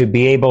good to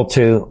be able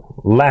to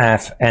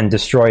laugh and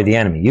destroy the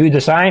enemy. You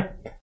decide.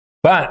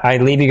 But I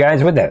leave you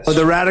guys with this.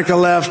 The radical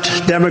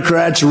left,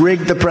 Democrats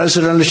rigged the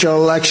presidential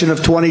election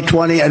of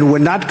 2020, and we're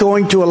not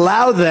going to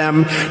allow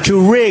them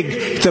to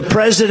rig the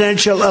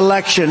presidential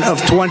election of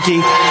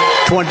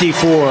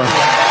 2024.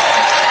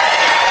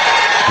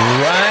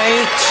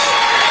 Right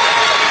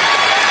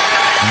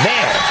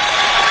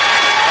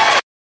there.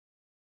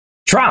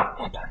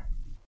 Trump.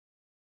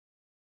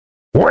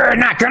 We're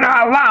not going to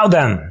allow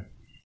them.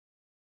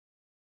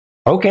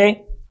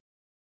 Okay.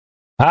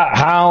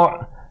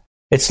 How...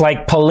 It's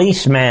like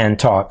policeman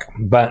talk,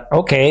 but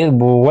okay,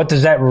 well, what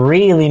does that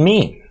really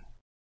mean?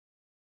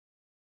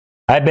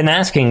 I've been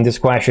asking this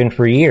question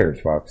for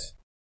years, folks.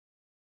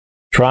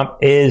 Trump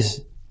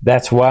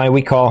that's why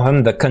we call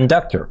him the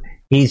conductor.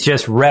 He's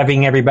just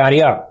revving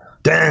everybody up.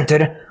 Dun,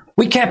 dun, dun.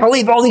 We can't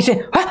believe all these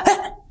things.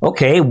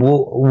 Okay,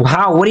 well,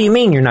 what do you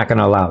mean you're not going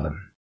to allow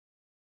them?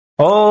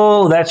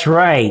 Oh, that's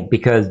right,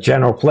 because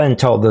General Flynn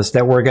told us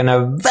that we're going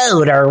to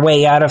vote our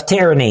way out of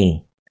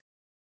tyranny,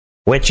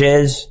 which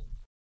is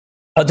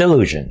a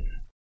delusion.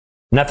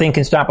 Nothing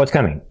can stop what's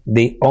coming.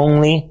 The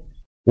only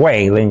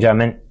way, ladies and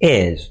gentlemen,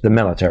 is the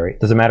military. It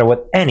doesn't matter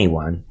what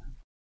anyone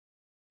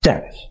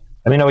says.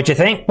 Let me know what you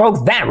think. Folks,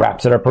 that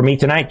wraps it up for me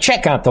tonight.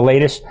 Check out the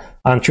latest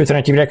on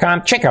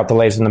truthandtv.com. Check out the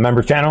latest in the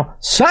member channel.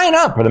 Sign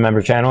up for the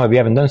member channel if you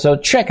haven't done so.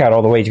 Check out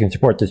all the ways you can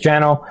support this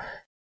channel.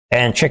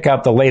 And check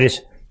out the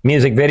latest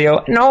music video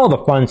and all the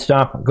fun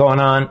stuff going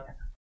on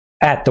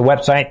at the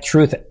website,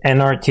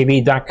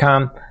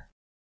 truthandtv.com.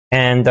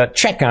 And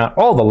check out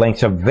all the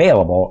links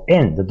available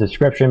in the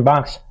description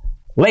box.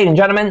 Ladies and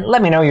gentlemen,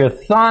 let me know your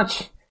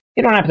thoughts.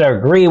 You don't have to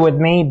agree with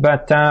me,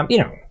 but, let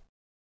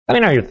me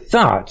know your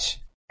thoughts.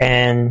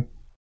 And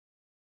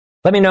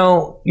let me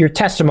know your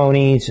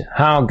testimonies,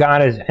 how God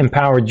has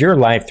empowered your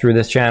life through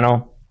this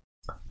channel.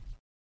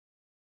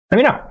 Let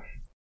me know.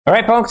 All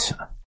right, folks.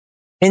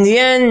 In the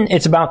end,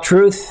 it's about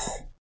truth,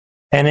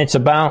 and it's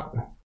about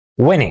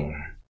winning.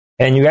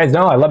 And you guys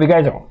know I love you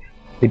guys all.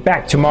 Be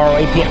back tomorrow,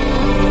 8 p.m.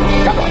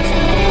 God bless.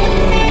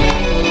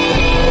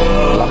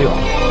 Love you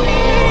all.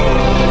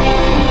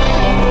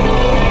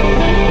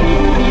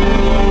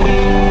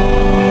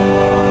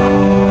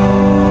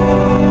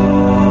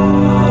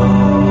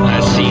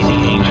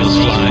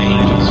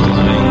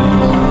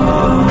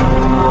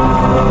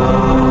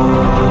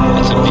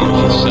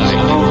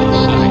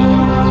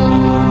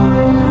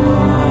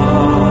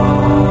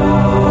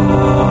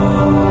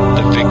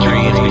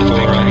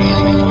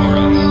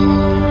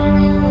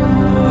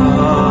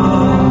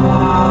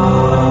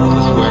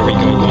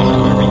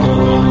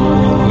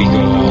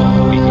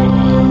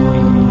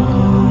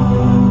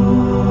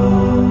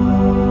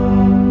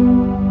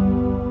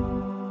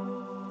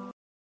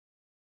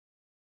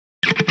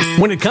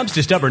 When it comes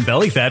to stubborn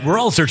belly fat, we're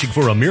all searching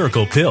for a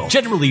miracle pill.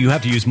 Generally, you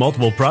have to use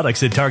multiple products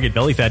that target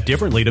belly fat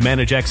differently to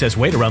manage excess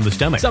weight around the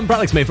stomach. Some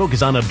products may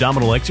focus on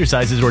abdominal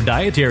exercises or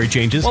dietary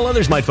changes, while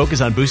others might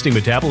focus on boosting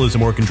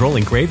metabolism or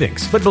controlling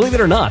cravings. But believe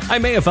it or not, I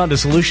may have found a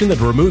solution that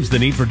removes the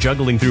need for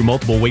juggling through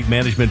multiple weight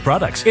management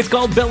products. It's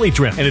called Belly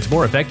Trim, and it's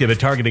more effective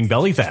at targeting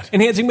belly fat,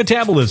 enhancing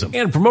metabolism,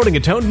 and promoting a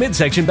toned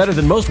midsection better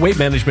than most weight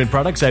management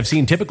products I've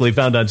seen typically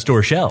found on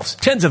store shelves.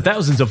 Tens of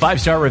thousands of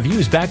 5-star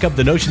reviews back up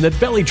the notion that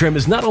Belly Trim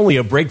is not only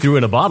a breakthrough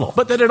in a bottle,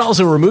 but that it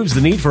also removes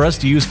the need for us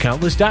to use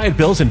countless diet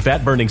pills and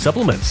fat-burning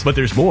supplements. But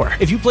there's more.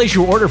 If you place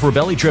your order for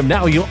Belly Trim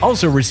now, you'll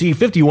also receive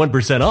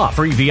 51% off,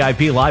 free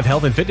VIP live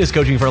health and fitness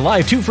coaching for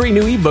life, 2 free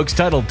new ebooks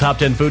titled Top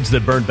 10 Foods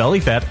That Burn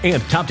Belly Fat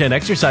and Top 10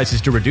 Exercises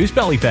to Reduce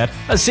Belly Fat,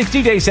 a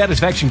 60-day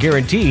satisfaction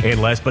guarantee,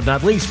 and last but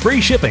not least, free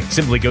shipping.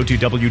 Simply go to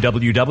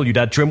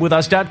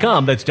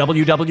www.trimwithus.com. That's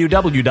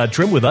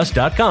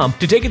www.trimwithus.com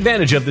to take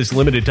advantage of this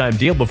limited time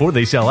deal before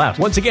they sell out.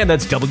 Once again,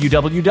 that's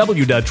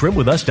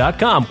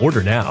www.trimwithus.com.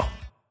 Order now.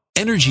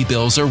 Energy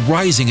bills are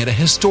rising at a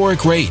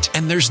historic rate,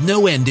 and there's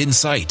no end in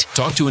sight.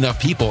 Talk to enough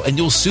people, and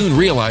you'll soon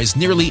realize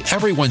nearly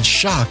everyone's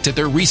shocked at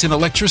their recent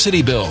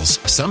electricity bills.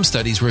 Some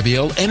studies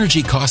reveal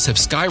energy costs have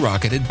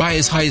skyrocketed by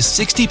as high as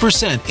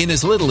 60% in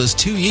as little as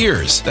 2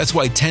 years. That's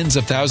why tens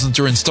of thousands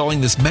are installing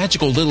this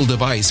magical little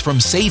device from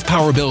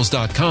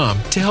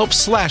SavePowerBills.com to help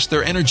slash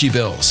their energy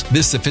bills.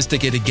 This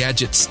sophisticated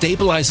gadget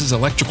stabilizes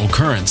electrical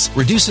currents,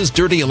 reduces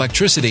dirty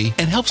electricity,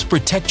 and helps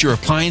protect your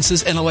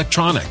appliances and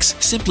electronics.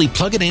 Simply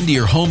plug it into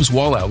your home's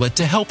wall outlet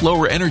to help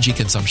lower energy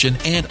consumption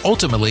and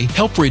ultimately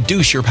help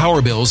reduce your power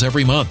bills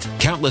every month.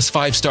 Countless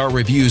 5-star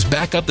reviews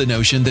back up the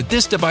notion that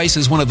this device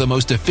is one of the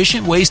most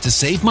efficient ways to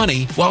save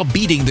money while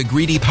beating the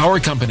greedy power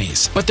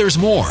companies. But there's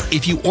more.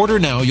 If you order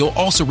now, you'll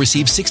also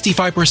receive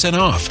 65%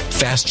 off,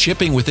 fast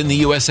shipping within the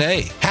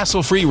USA,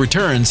 hassle-free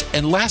returns,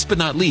 and last but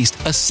not least,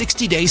 a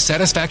 60-day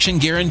satisfaction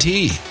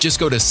guarantee. Just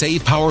go to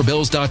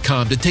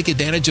SavePowerBills.com to take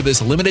advantage of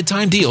this limited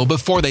time deal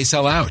before they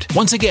sell out.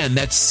 Once again,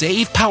 that's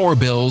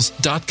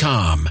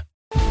SavePowerBills.com.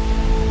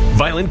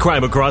 Violent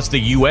crime across the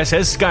U.S.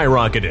 has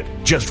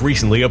skyrocketed. Just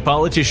recently, a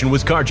politician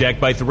was carjacked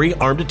by 3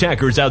 armed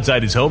attackers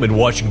outside his home in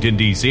Washington,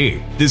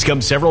 D.C. This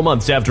comes several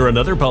months after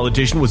another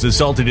politician was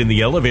assaulted in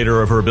the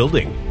elevator of her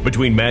building.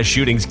 Between mass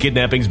shootings,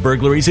 kidnappings,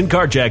 burglaries, and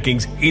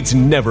carjackings, it's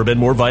never been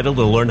more vital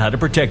to learn how to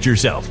protect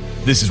yourself.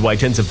 This is why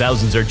tens of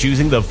thousands are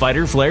choosing the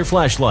Fighter Flare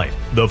flashlight.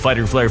 The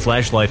Fighter Flare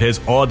flashlight has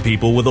awed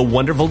people with a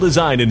wonderful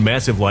design and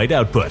massive light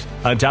output.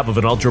 On top of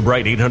an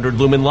ultra-bright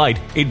 800-lumen light,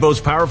 it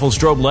boasts powerful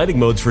strobe lighting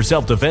modes for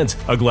self-defense,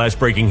 a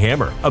glass-breaking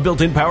hammer, a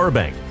built-in power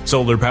bank,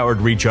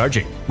 solar-powered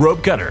recharging,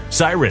 rope cutter,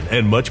 siren,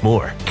 and much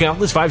more.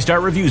 Countless 5-star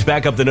reviews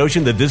back up the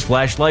notion that this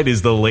flashlight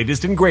is the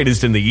latest and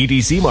greatest in the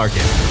EDC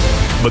market.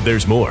 But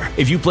there's more.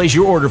 If you place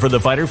your order for the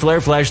Fighter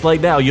Flare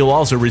flashlight now, you'll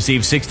also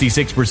receive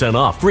 66%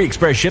 off, free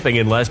express shipping,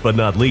 and last but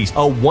not least, a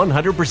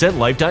 100%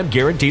 lifetime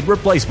guaranteed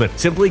replacement.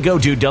 Simply go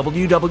to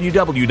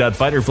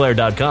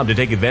www.fighterflare.com to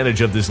take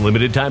advantage of this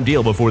limited time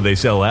deal before they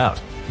sell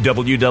out.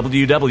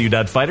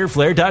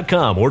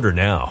 www.fighterflare.com. Order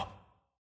now.